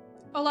mean,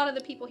 a lot of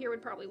the people here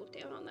would probably look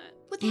down on that.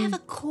 Would they have a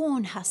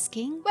corn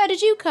husking? Where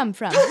did you come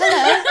from?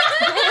 Hello.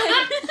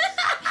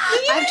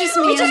 I've just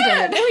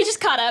meandered. We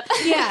just caught up.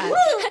 Yeah.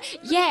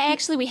 Yeah,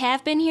 actually, we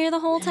have been here the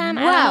whole time.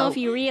 I don't Wow. know if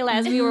you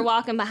realized we were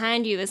walking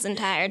behind you this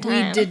entire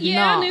time. We did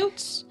Yeah, I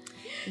not.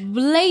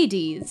 knew.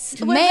 Ladies,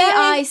 What may does that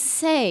I mean?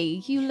 say,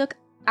 you look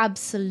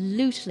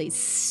absolutely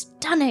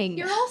stunning.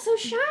 You're all so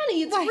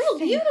shiny. It's Why, real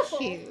thank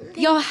beautiful. you.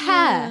 Your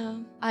hair,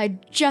 I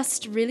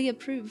just really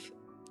approve.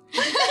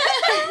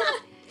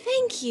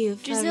 Thank you,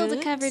 Drizilda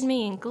Farut. covered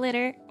me in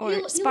glitter or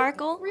You look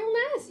sparkle. real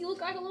nice. You look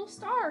like a little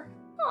star.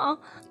 Aw.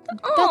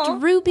 That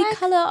ruby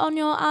color on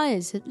your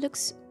eyes, it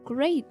looks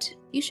great.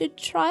 You should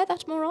try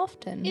that more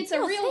often. It's a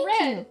Oh, real thank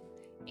red.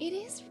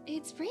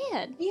 It's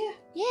red. Yeah,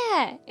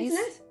 Yeah. it's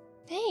nice.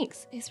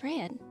 Thanks. It's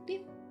red. Yeah.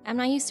 I'm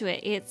not used to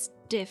it. It's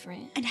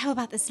different. And how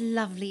about this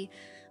lovely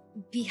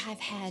beehive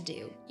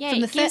hairdo? Yeah, From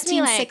the it gives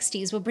me, like-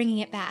 1360s, we're bringing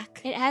it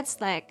back. It adds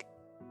like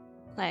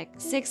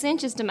 6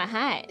 inches to my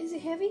height. Is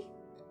it heavy?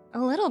 A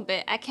little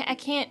bit. I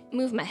can't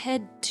move my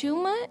head too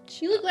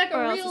much, You look like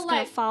or a else it's real gonna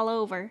like fall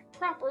over.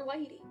 proper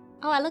lady.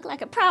 Oh, I look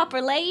like a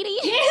proper lady.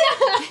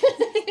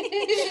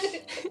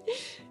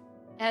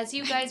 As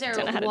you guys are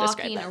Don't know how to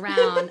describe walking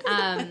that.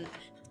 around,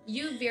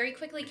 you very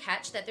quickly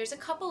catch that there's a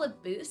couple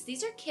of booths.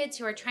 These are kids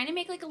who are trying to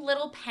make like a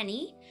little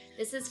penny.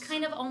 This is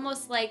kind of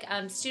almost like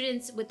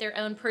students with their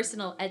own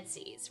personal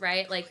Etsy's,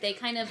 right? Like they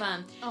kind of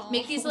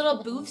make these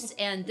little booths,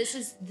 and this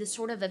is the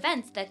sort of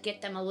events that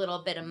get them a little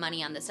bit of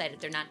money on the side if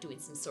they're not doing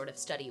some sort of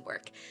study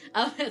work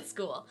at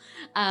school.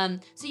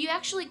 So you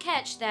actually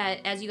catch that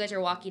as you guys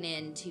are walking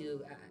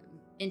into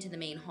into the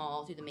main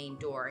hall through the main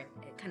door.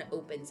 It kind of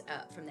opens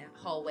up from that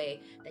hallway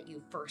that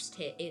you first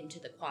hit into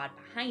the quad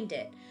behind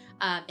it.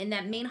 In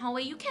that main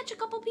hallway, you catch a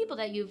couple people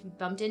that you've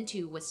bumped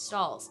into with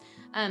stalls.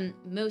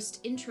 Most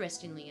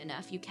interestingly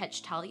enough, you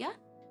catch Talia,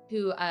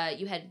 who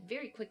you had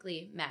very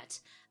quickly met,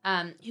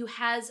 who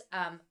has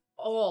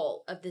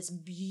all of this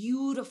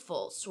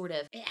beautiful sort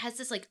of, it has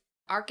this like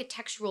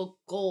architectural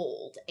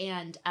gold,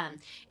 and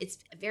it's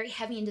very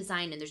heavy in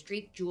design, and there's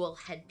draped jewel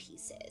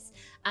headpieces.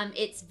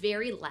 It's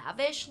very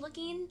lavish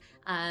looking,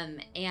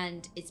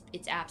 and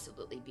it's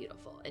absolutely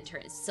beautiful. In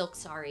terms of silk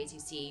saris, you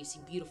see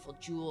beautiful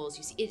jewels,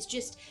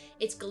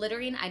 it's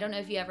glittering. I don't know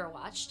if you ever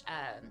watched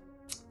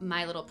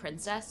My Little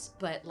Princess,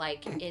 but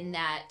like in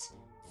that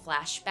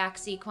flashback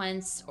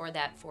sequence or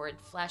that forward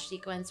flash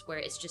sequence where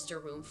it's just a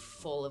room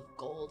full of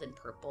gold and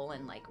purple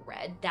and like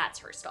red, that's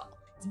her stall.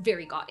 It's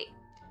very gaudy,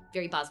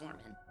 very Baz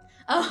Luhrmann.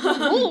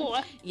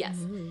 Yes.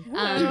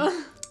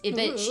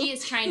 But she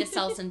is trying to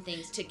sell some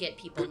things to get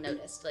people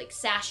noticed, like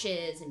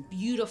sashes and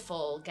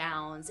beautiful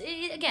gowns.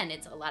 Again,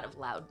 it's a lot of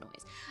loud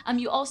noise.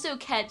 You also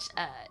catch,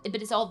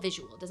 but it's all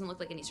visual. It doesn't look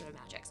like any sort of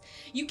magics.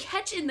 You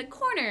catch in the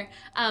corner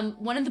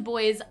one of the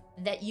boys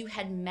that you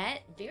had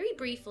met very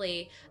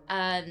briefly,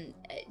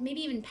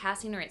 maybe even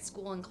passing her at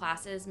school in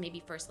classes,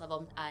 maybe first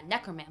level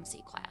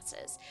necromancy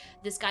classes.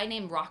 This guy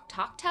named Rock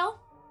Toktel.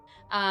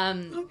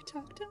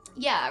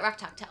 Yeah, Rock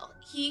Toktel.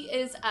 He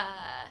is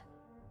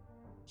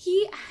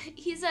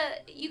he's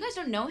you guys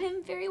don't know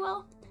him very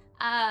well,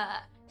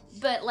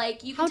 but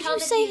like you can tell. How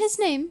do you say his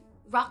name?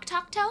 Rock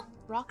Toktel.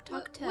 Rock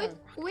Toktel.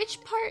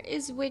 Which part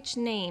is which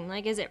name?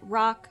 Like, is it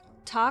Rock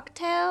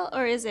Talktail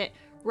or is it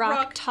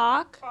Rock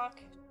Talk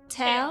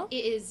Tell? It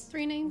is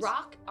 3 names.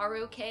 Rock,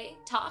 R-O-K,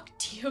 Talk,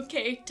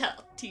 T-O-K,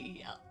 Tell,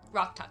 T-E-L.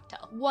 Rock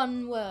Toktel.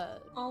 One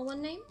word. All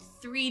one name?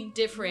 3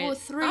 different. Or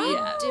 3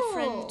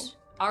 different.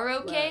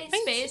 R-O-K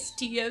space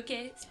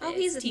T-O-K space. Oh,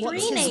 he's a T-O-K.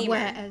 three namer.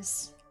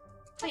 Whereas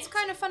That's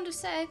kind of fun to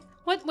say.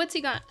 What's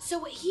he got?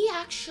 So he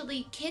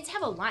actually, kids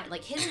have a line,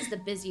 like his is the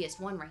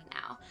busiest one right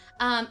now.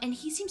 And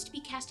he seems to be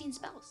casting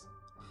spells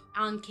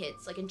on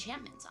kids, like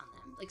enchantments on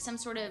them. Like some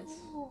sort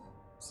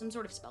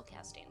of spell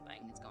casting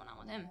thing is going on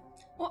with him.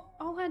 Well,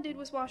 all I did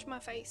was wash my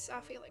face. I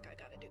feel like I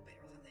gotta do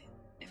better than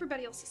that.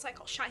 Everybody else is like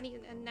all shiny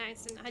and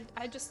nice, and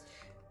I just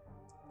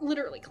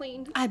literally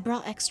cleaned. I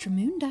brought extra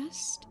moon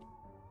dust.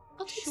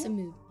 I'll take some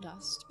moon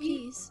dust,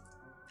 please.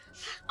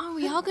 Are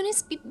we all gonna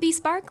be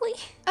sparkly?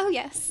 Oh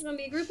yes. It's gonna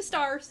be a group of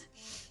stars.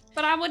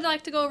 But I would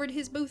like to go over to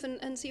his booth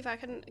and see if I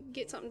can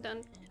get something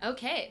done.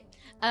 Okay.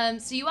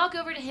 So you walk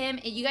over to him.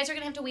 You guys are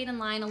gonna have to wait in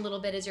line a little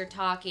bit as you're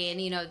talking.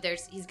 You know,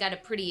 he's got a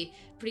pretty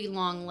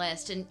long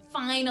list. And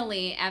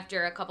finally,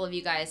 after a couple of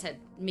you guys had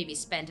maybe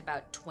spent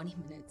about 20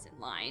 minutes in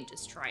line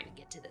just trying to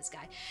get to this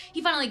guy,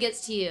 he finally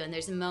gets to you. And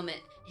there's a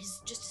moment.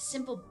 It's just a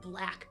simple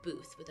black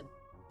booth with a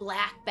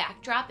black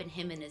backdrop and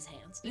him in his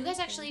hands. You guys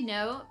actually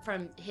know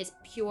from his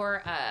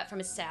from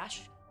his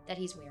sash that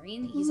he's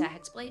wearing, he's a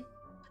Hexblade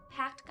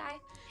packed guy.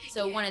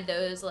 So one of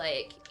those,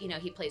 like, you know,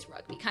 he plays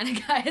rugby kind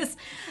of guys.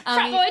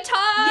 Frat boy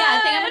Todd! Yeah,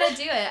 I think I'm gonna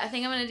do it. I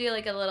think I'm gonna do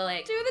like a little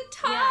like... Do the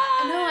Todd!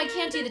 Yeah. No, I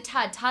can't do the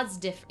Todd. Todd's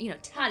different. You know,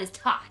 Todd is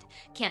Todd.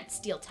 Can't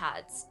steal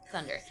Todd's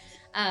thunder.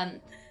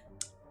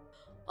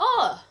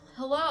 Oh,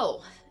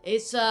 hello.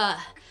 It's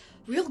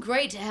real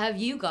great to have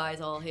you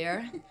guys all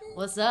here.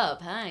 What's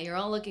up, huh? You're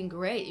all looking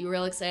great. You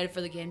real excited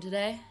for the game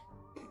today?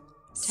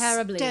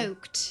 Terribly.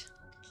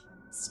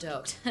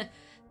 Stoked.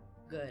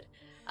 Good.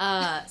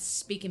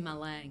 Speaking my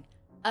lang.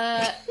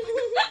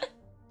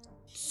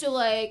 So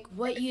like,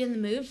 what you in the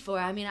mood for?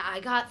 I mean, I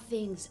got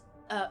things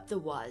up the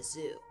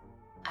wazoo.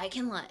 I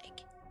can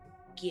like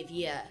give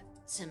you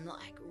some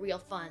like real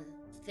fun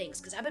things,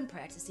 because I've been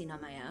practicing on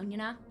my own, you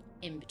know,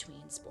 in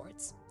between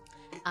sports.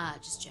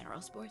 Just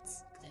general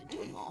sports, because I do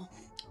them all.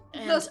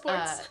 And, The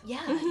sports.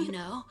 yeah, you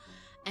know.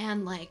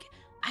 And like,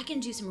 I can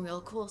do some real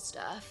cool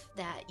stuff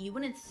that you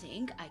wouldn't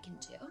think I can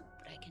do,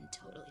 but I can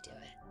totally do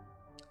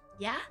it.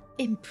 Yeah?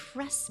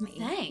 Impress me.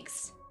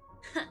 Thanks.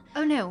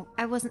 Oh no,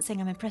 I wasn't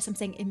saying I'm impressed, I'm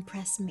saying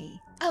impress me.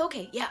 Oh,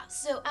 okay, yeah.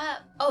 So,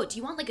 do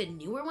you want like a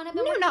newer one I've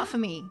been No, working not on? for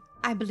me.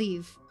 I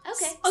believe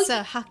Okay.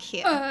 Sir Huck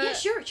here. Yeah,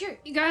 sure.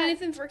 You got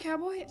anything for a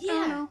cowboy? I Yeah.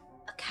 don't know.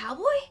 A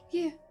cowboy?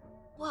 Yeah.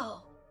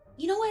 Whoa.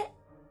 You know what?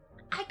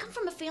 I come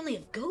from a family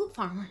of goat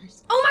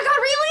farmers. Oh my god,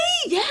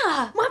 really?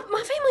 Yeah.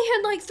 My family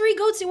had like 3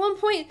 goats at one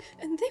point,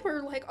 and they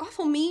were like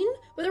awful mean,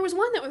 but there was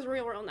one that was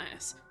real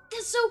nice.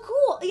 That's so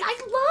cool.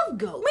 I love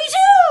goats. Me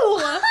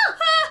too!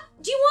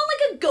 Do you want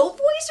like a goat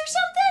voice or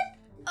something?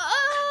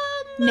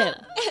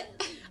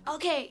 No.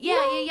 Okay,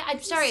 yeah.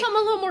 I'm sorry.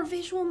 Something a little more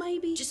visual,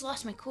 maybe. Just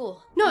lost my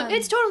cool. No,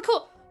 it's totally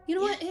cool. You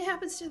know what? It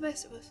happens to the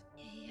best of us.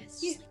 Yeah,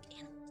 it's Yeah. just like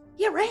animal.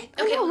 Yeah, right.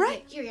 Okay, all okay.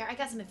 right. Here, I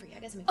got something for you.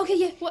 Okay,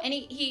 yeah. What? And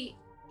he's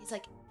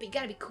like, but you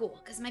gotta be cool,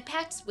 because my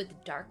pact's with the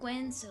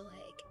Darkwind, so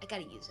like, I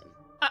gotta use him.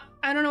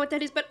 I don't know what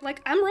that is, but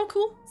like, I'm real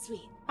cool.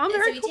 Sweet. I'm And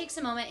very so he cool. takes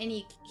a moment and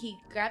he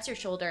grabs your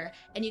shoulder,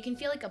 and you can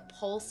feel like a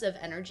pulse of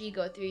energy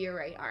go through your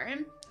right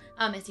arm.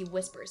 as he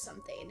whispers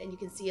something, and you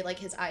can see like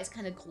his eyes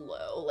kind of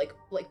glow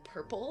like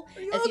purple.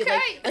 Are you as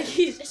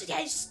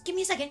okay? Just give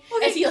me a second.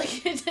 Okay. As he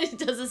like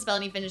does the spell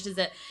and he finishes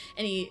it,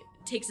 and he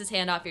takes his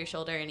hand off your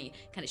shoulder and he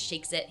kind of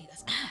shakes it. He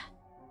goes,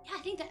 yeah,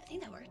 I think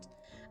that worked.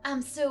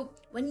 So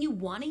when you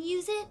want to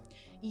use it,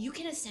 you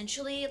can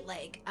essentially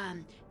like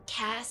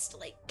cast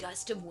like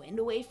gust of wind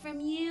away from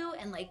you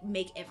and like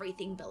make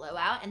everything billow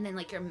out, and then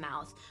like your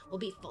mouth will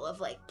be full of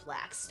like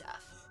black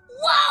stuff.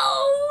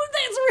 Whoa,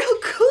 that's real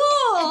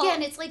cool.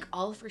 Again, it's like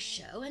all for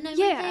show and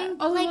everything. Yeah.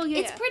 But, Oh, like yeah.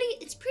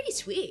 it's pretty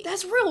sweet.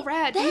 That's real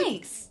rad. dude.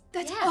 Thanks.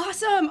 That's Yeah.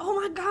 awesome.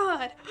 Oh my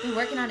god. Been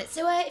working on it.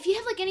 So if you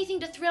have like anything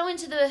to throw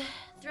into the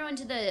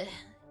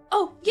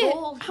Oh yeah.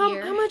 Goal How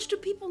here. much do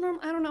people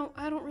normally? I don't know.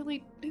 I don't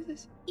really do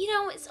this.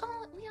 it's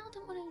all we all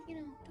don't want to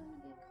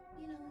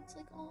it's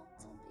like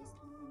it's all based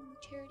on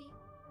charity,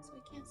 so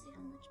I can't say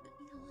how much, but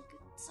like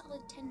a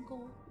solid 10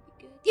 gold would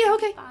be good. Yeah,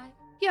 okay. 5.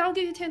 Yeah, I'll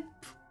give you 10.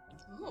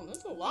 Oh, that's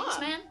a Thanks,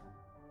 man.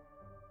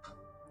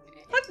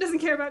 Huck doesn't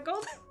care about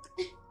gold.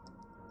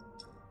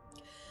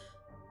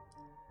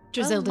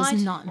 Drizelda's might-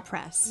 not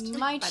impressed.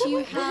 Might By the you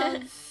way.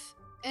 have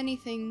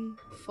anything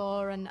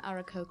for an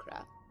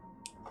Arakokra?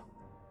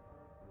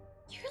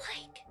 You're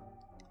like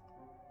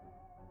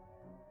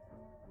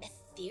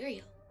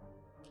ethereal.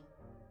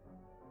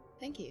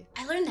 Thank you.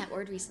 I learned that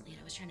word recently,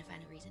 and I was trying to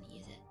find a reason to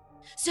use it.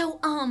 So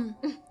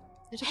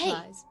It Hey.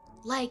 applies.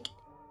 like,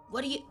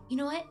 what do you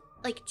know what?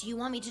 Like, do you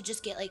want me to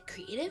just get like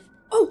creative?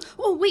 Oh,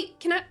 wait.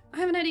 I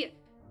have an idea.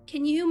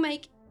 Can you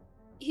make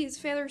his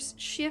feathers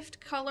shift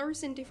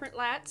colors in different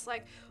lights?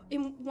 Like,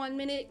 in 1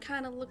 minute it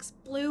kind of looks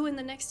blue, and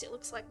the next it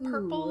looks like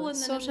purple, Ooh, and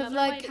then sort of another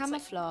like light, it's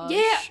camouflage.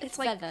 yeah, it's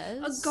like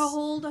feathers. a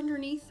gold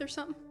underneath or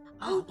something.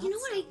 Oh, you know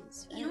that what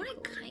sounds you know very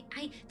what cool.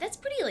 I that's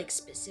pretty like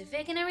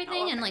specific and everything,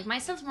 Oh, okay. and like my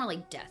stuff's more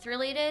like death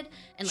related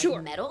and like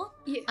Sure. metal.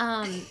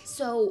 Yeah.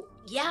 So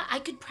yeah, I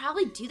could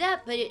probably do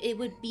that, but it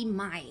would be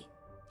my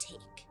take.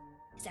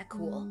 Is that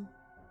cool? Mm.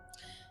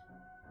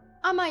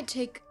 I might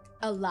take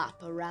a lap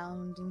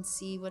around and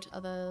see what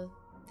other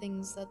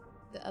things that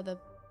the other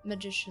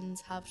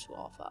magicians have to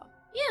offer.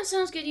 Yeah,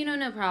 sounds good.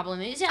 No problem.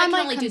 I I can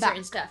might only come do certain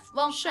back. stuff.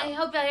 Well, Sure. I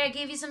hope I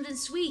gave you something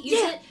sweet. Use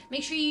Yeah. it.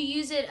 Make sure you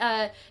use it.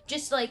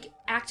 Just like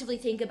actively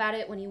think about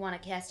it when you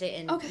want to cast it,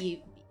 and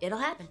Okay. it'll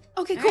happen.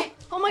 Okay, All cool. right.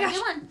 Oh my Have a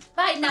gosh. good one.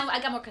 Bye. No, I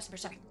got more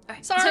customers. Sorry. All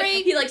right. Sorry. So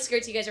he like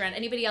skirts you guys around.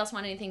 Anybody else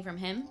want anything from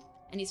him?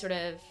 Any sort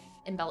of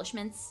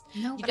embellishments?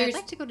 No, but There's- I'd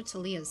like to go to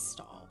Talia's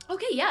stall.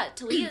 Okay, yeah.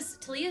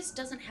 Talia's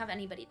doesn't have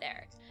anybody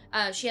there.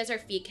 She has her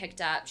feet kicked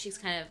up. She's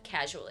kind of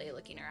casually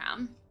looking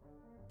around.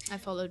 I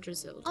follow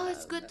Drizilda. Oh,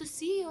 it's good to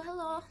see you.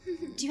 Hello.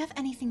 Do you have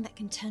anything that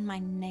can turn my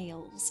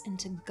nails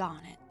into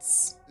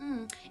garnets?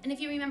 And if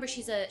you remember,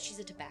 she's a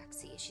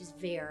tabaxi. She's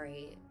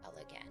very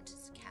elegant.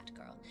 She's a cat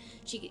girl.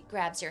 She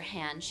grabs your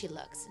hand. She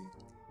looks and.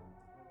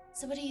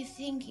 So what are you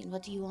thinking?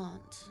 What do you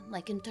want?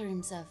 Like in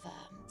terms of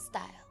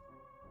style?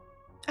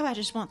 Oh, I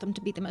just want them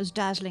to be the most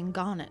dazzling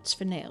garnets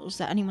for nails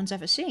that anyone's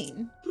ever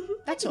seen.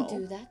 That's I can all.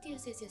 do that.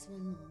 Yes. 1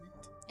 moment.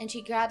 And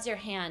she grabs your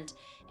hand,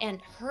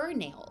 and her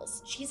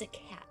nails. She's a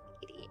cat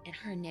lady, and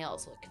her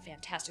nails look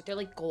fantastic. They're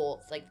like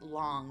gold, like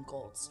long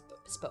gold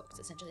spokes.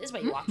 Essentially, this is why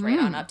you walked right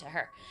on up to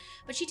her.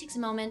 But she takes a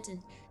moment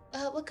and.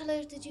 What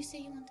color did you say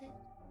you wanted?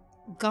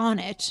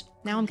 Garnet.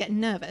 Now I'm getting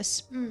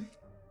nervous.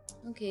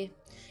 Okay.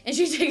 And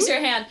she takes her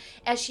hand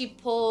as she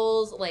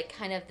pulls like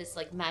kind of this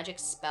like magic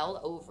spell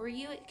over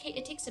you.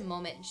 It takes a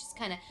moment, and she's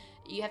kind of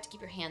you have to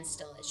keep your hand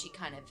still as she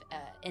kind of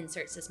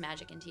inserts this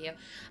magic into you.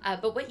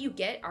 But what you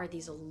get are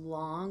these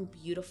long,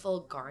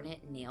 beautiful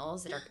garnet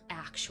nails that are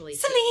actually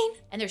Celine!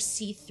 and they're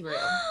see-through.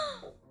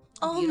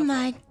 Oh Beautiful.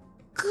 my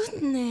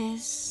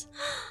goodness.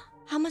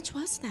 How much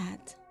was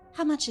that?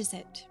 How much is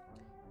it?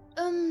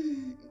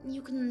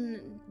 You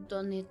can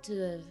donate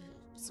to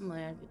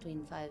somewhere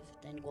between 5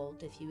 and 10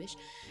 gold if you wish.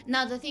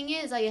 Now the thing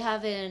is, I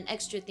have an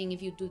extra thing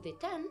if you do the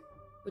 10,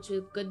 which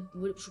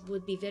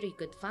would be very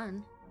good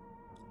fun.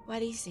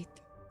 What is it?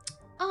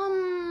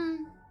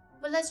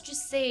 Well, let's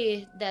just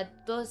say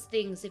that those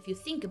things, if you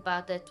think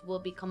about it, will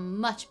become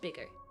much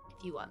bigger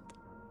if you want.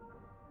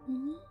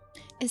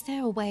 Is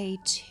there a way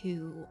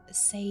to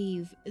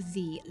save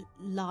the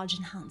large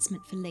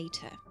enhancement for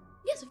later?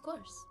 Yes, of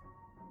course.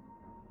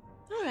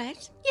 All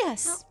right.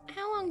 Yes.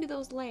 How long do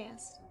those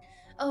last?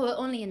 Oh,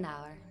 only an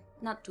hour.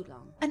 Not too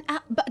long.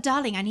 But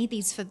darling, I need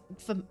these for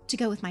to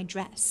go with my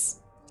dress,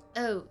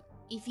 Oh,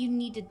 if you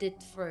needed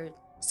it for...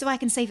 so I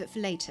can save it for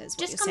later. Is what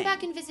Just you're come saying.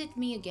 back and visit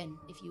me again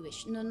if you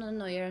wish.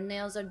 No, your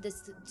nails are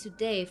this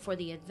today for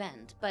the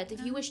event. But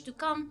if you wish to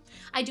come,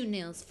 I do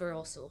nails for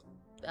also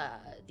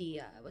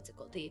what's it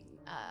called? The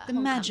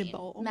homecoming.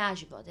 Magiball.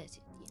 Magiball, that's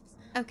it, yes.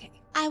 Okay.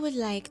 I would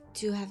like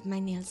to have my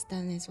nails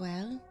done as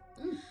well.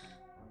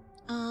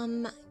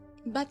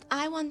 But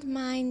I want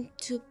mine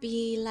to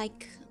be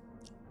like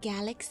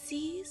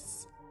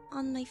galaxies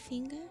on my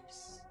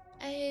fingers.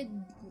 I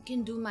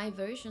can do my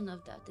version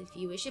of that if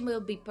you wish. It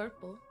will be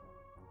purple.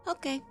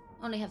 Okay.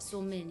 Only have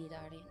so many,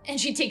 darling. And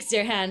she takes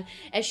your hand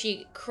as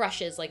she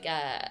crushes like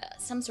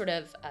some sort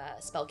of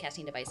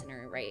spell-casting device in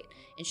her right,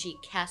 and she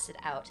casts it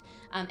out.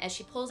 As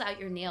she pulls out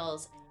your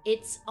nails,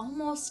 it's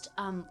almost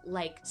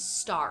like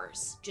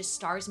stars, just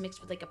stars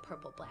mixed with like a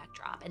purple-black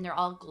drop, and they're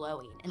all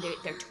glowing, and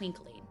they're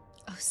twinkling.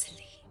 Oh,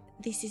 Celine.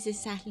 This is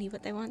exactly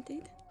what I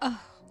wanted. Oh,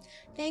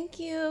 Thank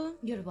you.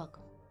 You're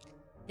welcome.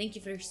 Thank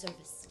you for your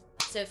service.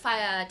 So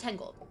 10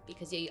 gold,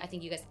 because I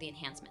think you guys have the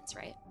enhancements,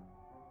 right?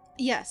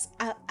 yes,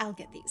 I'll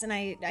get these. And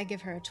I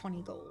give her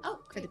 20 gold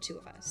for the two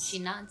of us. She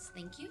nods,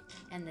 thank you,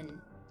 and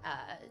then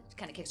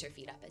kind of kicks her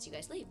feet up as you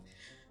guys leave.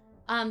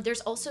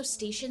 There's also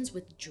stations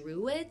with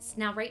druids.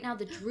 Now, right now,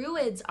 the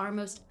druids are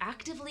most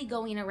actively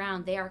going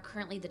around. They are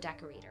currently the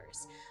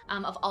decorators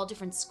of all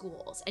different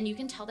schools. And you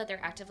can tell that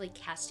they're actively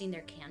casting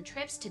their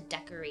cantrips to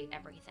decorate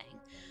everything.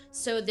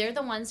 So they're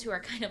the ones who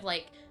are kind of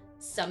like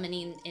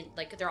summoning,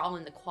 like they're all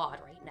in the quad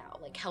right now,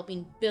 like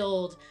helping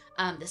build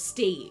the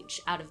stage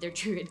out of their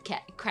druid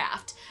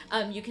craft.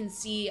 You can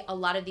see a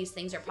lot of these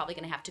things are probably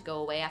going to have to go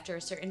away after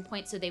a certain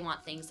point, so they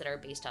want things that are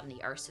based on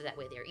the earth, so that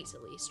way they're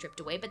easily stripped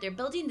away. But they're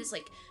building this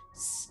like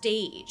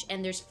stage,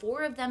 and there's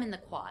 4 of them in the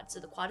quad,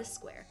 so the quad is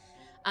square.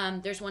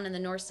 There's one on the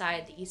north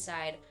side, the east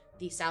side,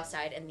 the south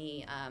side, and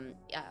the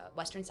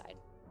western side,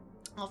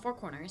 all 4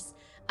 corners.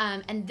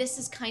 And this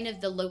is kind of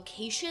the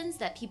locations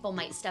that people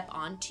might step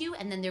onto,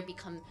 and then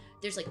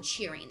there's like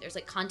cheering, there's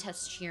like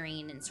contest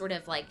cheering, and sort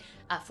of like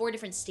 4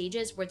 different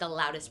stages where the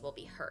loudest will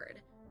be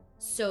heard.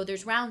 So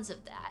there's rounds of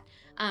that.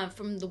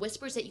 From the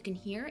whispers that you can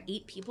hear,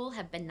 8 people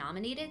have been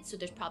nominated, so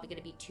there's probably going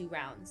to be 2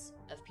 rounds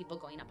of people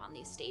going up on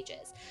these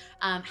stages.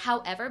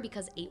 However,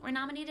 because 8 were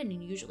nominated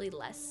and usually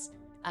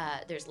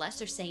there's less,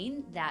 they're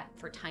saying that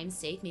for time's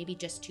sake, maybe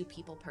just 2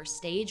 people per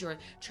stage, or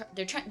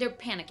they're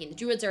panicking. The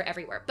druids are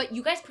everywhere, but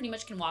you guys pretty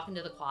much can walk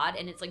into the quad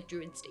and it's like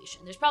druid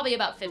station. There's probably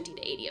about 50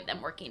 to 80 of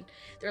them working.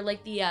 They're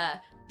like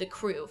the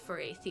crew for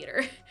a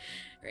theater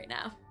right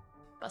now,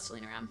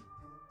 bustling around.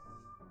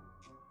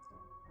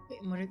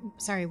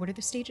 Wait, what are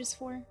the stages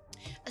for?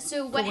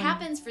 So what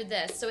happens for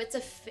this? So it's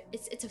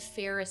a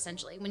fair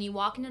essentially. When you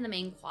walk into the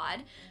main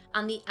quad,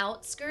 on the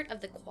outskirt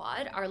of the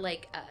quad are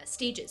like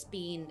stages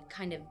being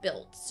kind of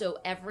built. So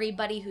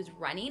everybody who's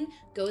running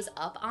goes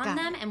up on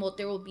them, and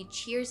there will be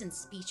cheers and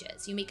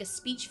speeches. You make a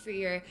speech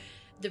for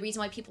the reason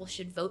why people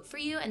should vote for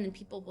you, and then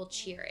people will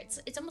cheer.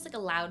 It's almost like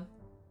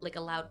a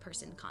loud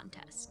person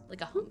contest, like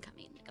a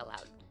homecoming, like a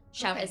loud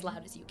shout as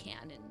loud as you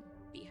can and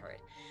be heard.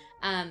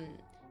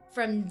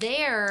 From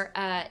there,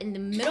 in the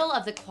middle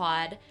of the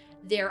quad,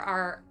 there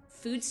are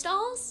food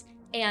stalls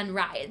and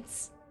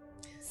rides.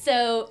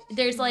 So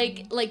there's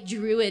like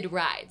druid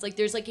rides. Like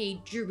there's like a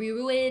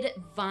druid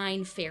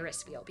vine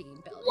Ferris wheel being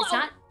built. Whoa. It's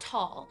not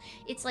tall.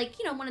 It's like,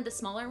 one of the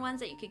smaller ones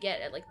that you could get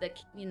at like the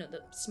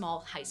small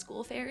high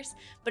school fairs.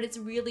 But it's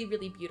really,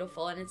 really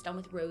beautiful, and it's done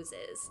with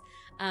roses.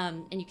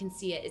 And you can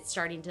see it's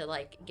starting to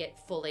like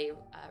get fully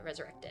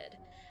resurrected.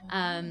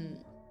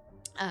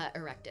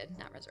 Erected,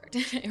 not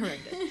resurrected.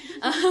 Erected.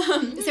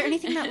 Is there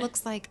anything that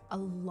looks like a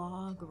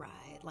log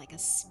ride, like a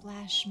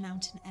Splash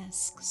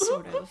Mountain-esque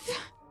sort of?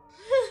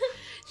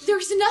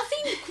 There's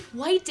nothing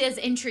quite as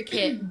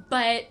intricate,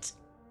 but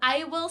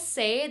I will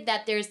say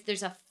that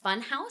there's a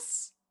fun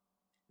house.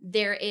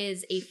 There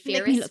is a Ferris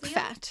wheel. Make me look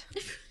fat.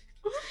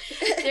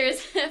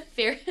 There's a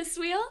Ferris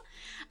wheel.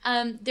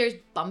 There's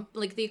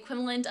like the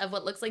equivalent of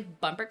what looks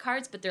like bumper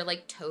cars, but they're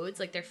like toads,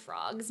 like they're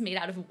frogs made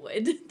out of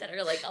wood that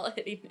are like all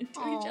hitting into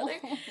each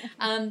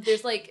other.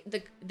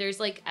 There's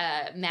like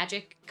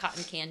magic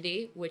cotton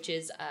candy, which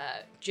is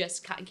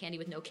just cotton candy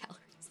with no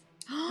calories.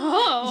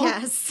 Oh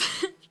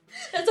yes,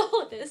 that's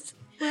all it is.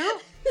 Well,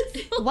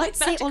 what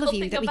say all of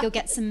you that we go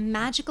get some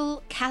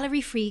magical,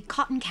 calorie-free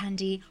cotton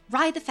candy,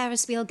 ride the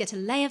Ferris wheel, get a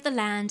lay of the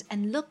land,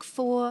 and look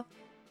for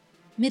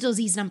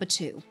Middlesies number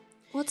 2.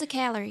 What's a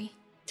calorie?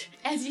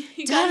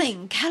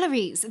 Darling,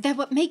 calories. They're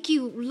what make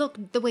you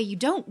look the way you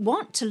don't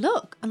want to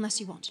look,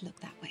 unless you want to look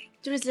that way.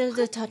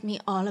 Drizilda taught me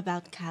all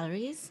about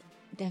calories.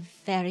 They're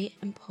very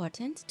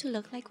important to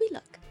look like we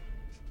look.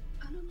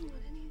 I don't know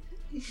what any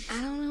of it is.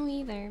 I don't know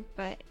either,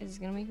 but is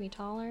it gonna make me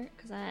taller?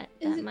 Because that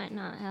might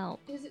not help.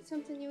 Is it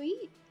something you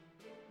eat?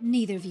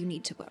 Neither of you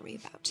need to worry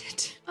about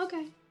it.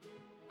 Okay.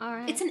 All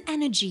right. It's an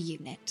energy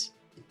unit.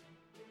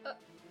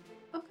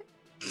 Okay.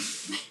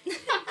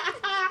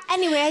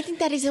 Anyway, I think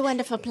that is a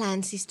wonderful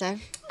plan, sister.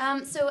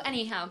 So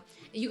anyhow,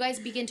 you guys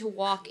begin to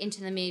walk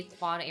into the main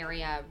quad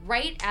area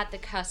right at the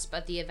cusp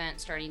of the event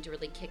starting to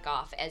really kick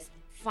off, as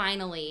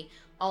finally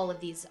all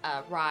of these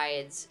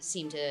rides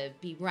seem to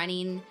be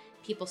running.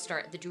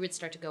 The druids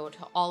start to go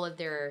to all of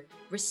their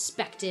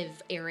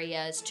respective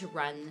areas to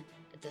run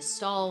the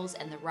stalls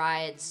and the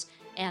rides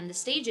and the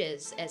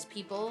stages as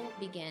people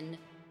begin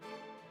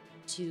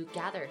to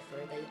gather for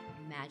the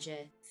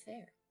Magic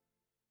Fair.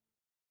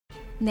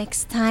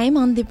 Next time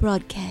on the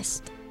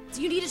broadcast.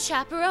 Do you need a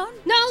chaperone?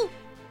 No!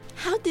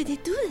 How did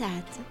it do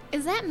that?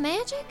 Is that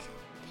magic?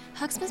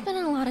 Huck's been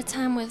spending a lot of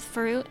time with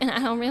Fruit, and I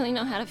don't really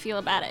know how to feel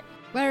about it.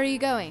 Where are you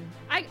going?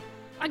 I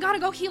gotta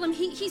go heal him.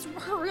 He's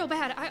hurt real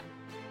bad.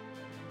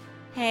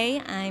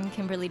 Hey, I'm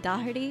Kimberly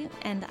Doherty,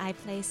 and I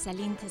play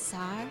Celine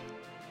Tassar.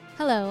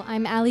 Hello,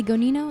 I'm Ali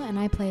Gonino, and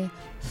I play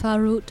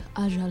Farut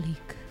Ajalik.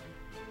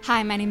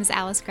 Hi, my name is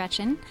Alice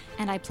Gretchen,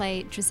 and I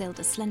play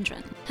Drizilda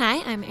Slendron.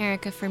 Hi, I'm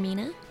Erica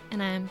Fermina,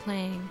 and I'm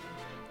playing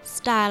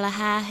Starla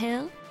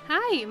Highhill.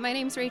 Hi, my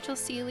name's Rachel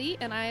Seeley,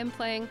 and I am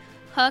playing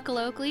Huck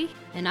Lokley.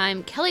 And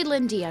I'm Kelly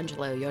Lynn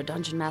D'Angelo, your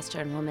dungeon master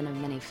and woman of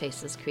many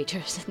faces,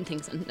 creatures, and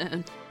things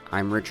unknown.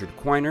 I'm Richard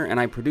Quiner,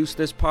 and I produce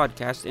this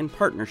podcast in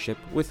partnership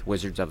with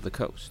Wizards of the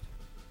Coast.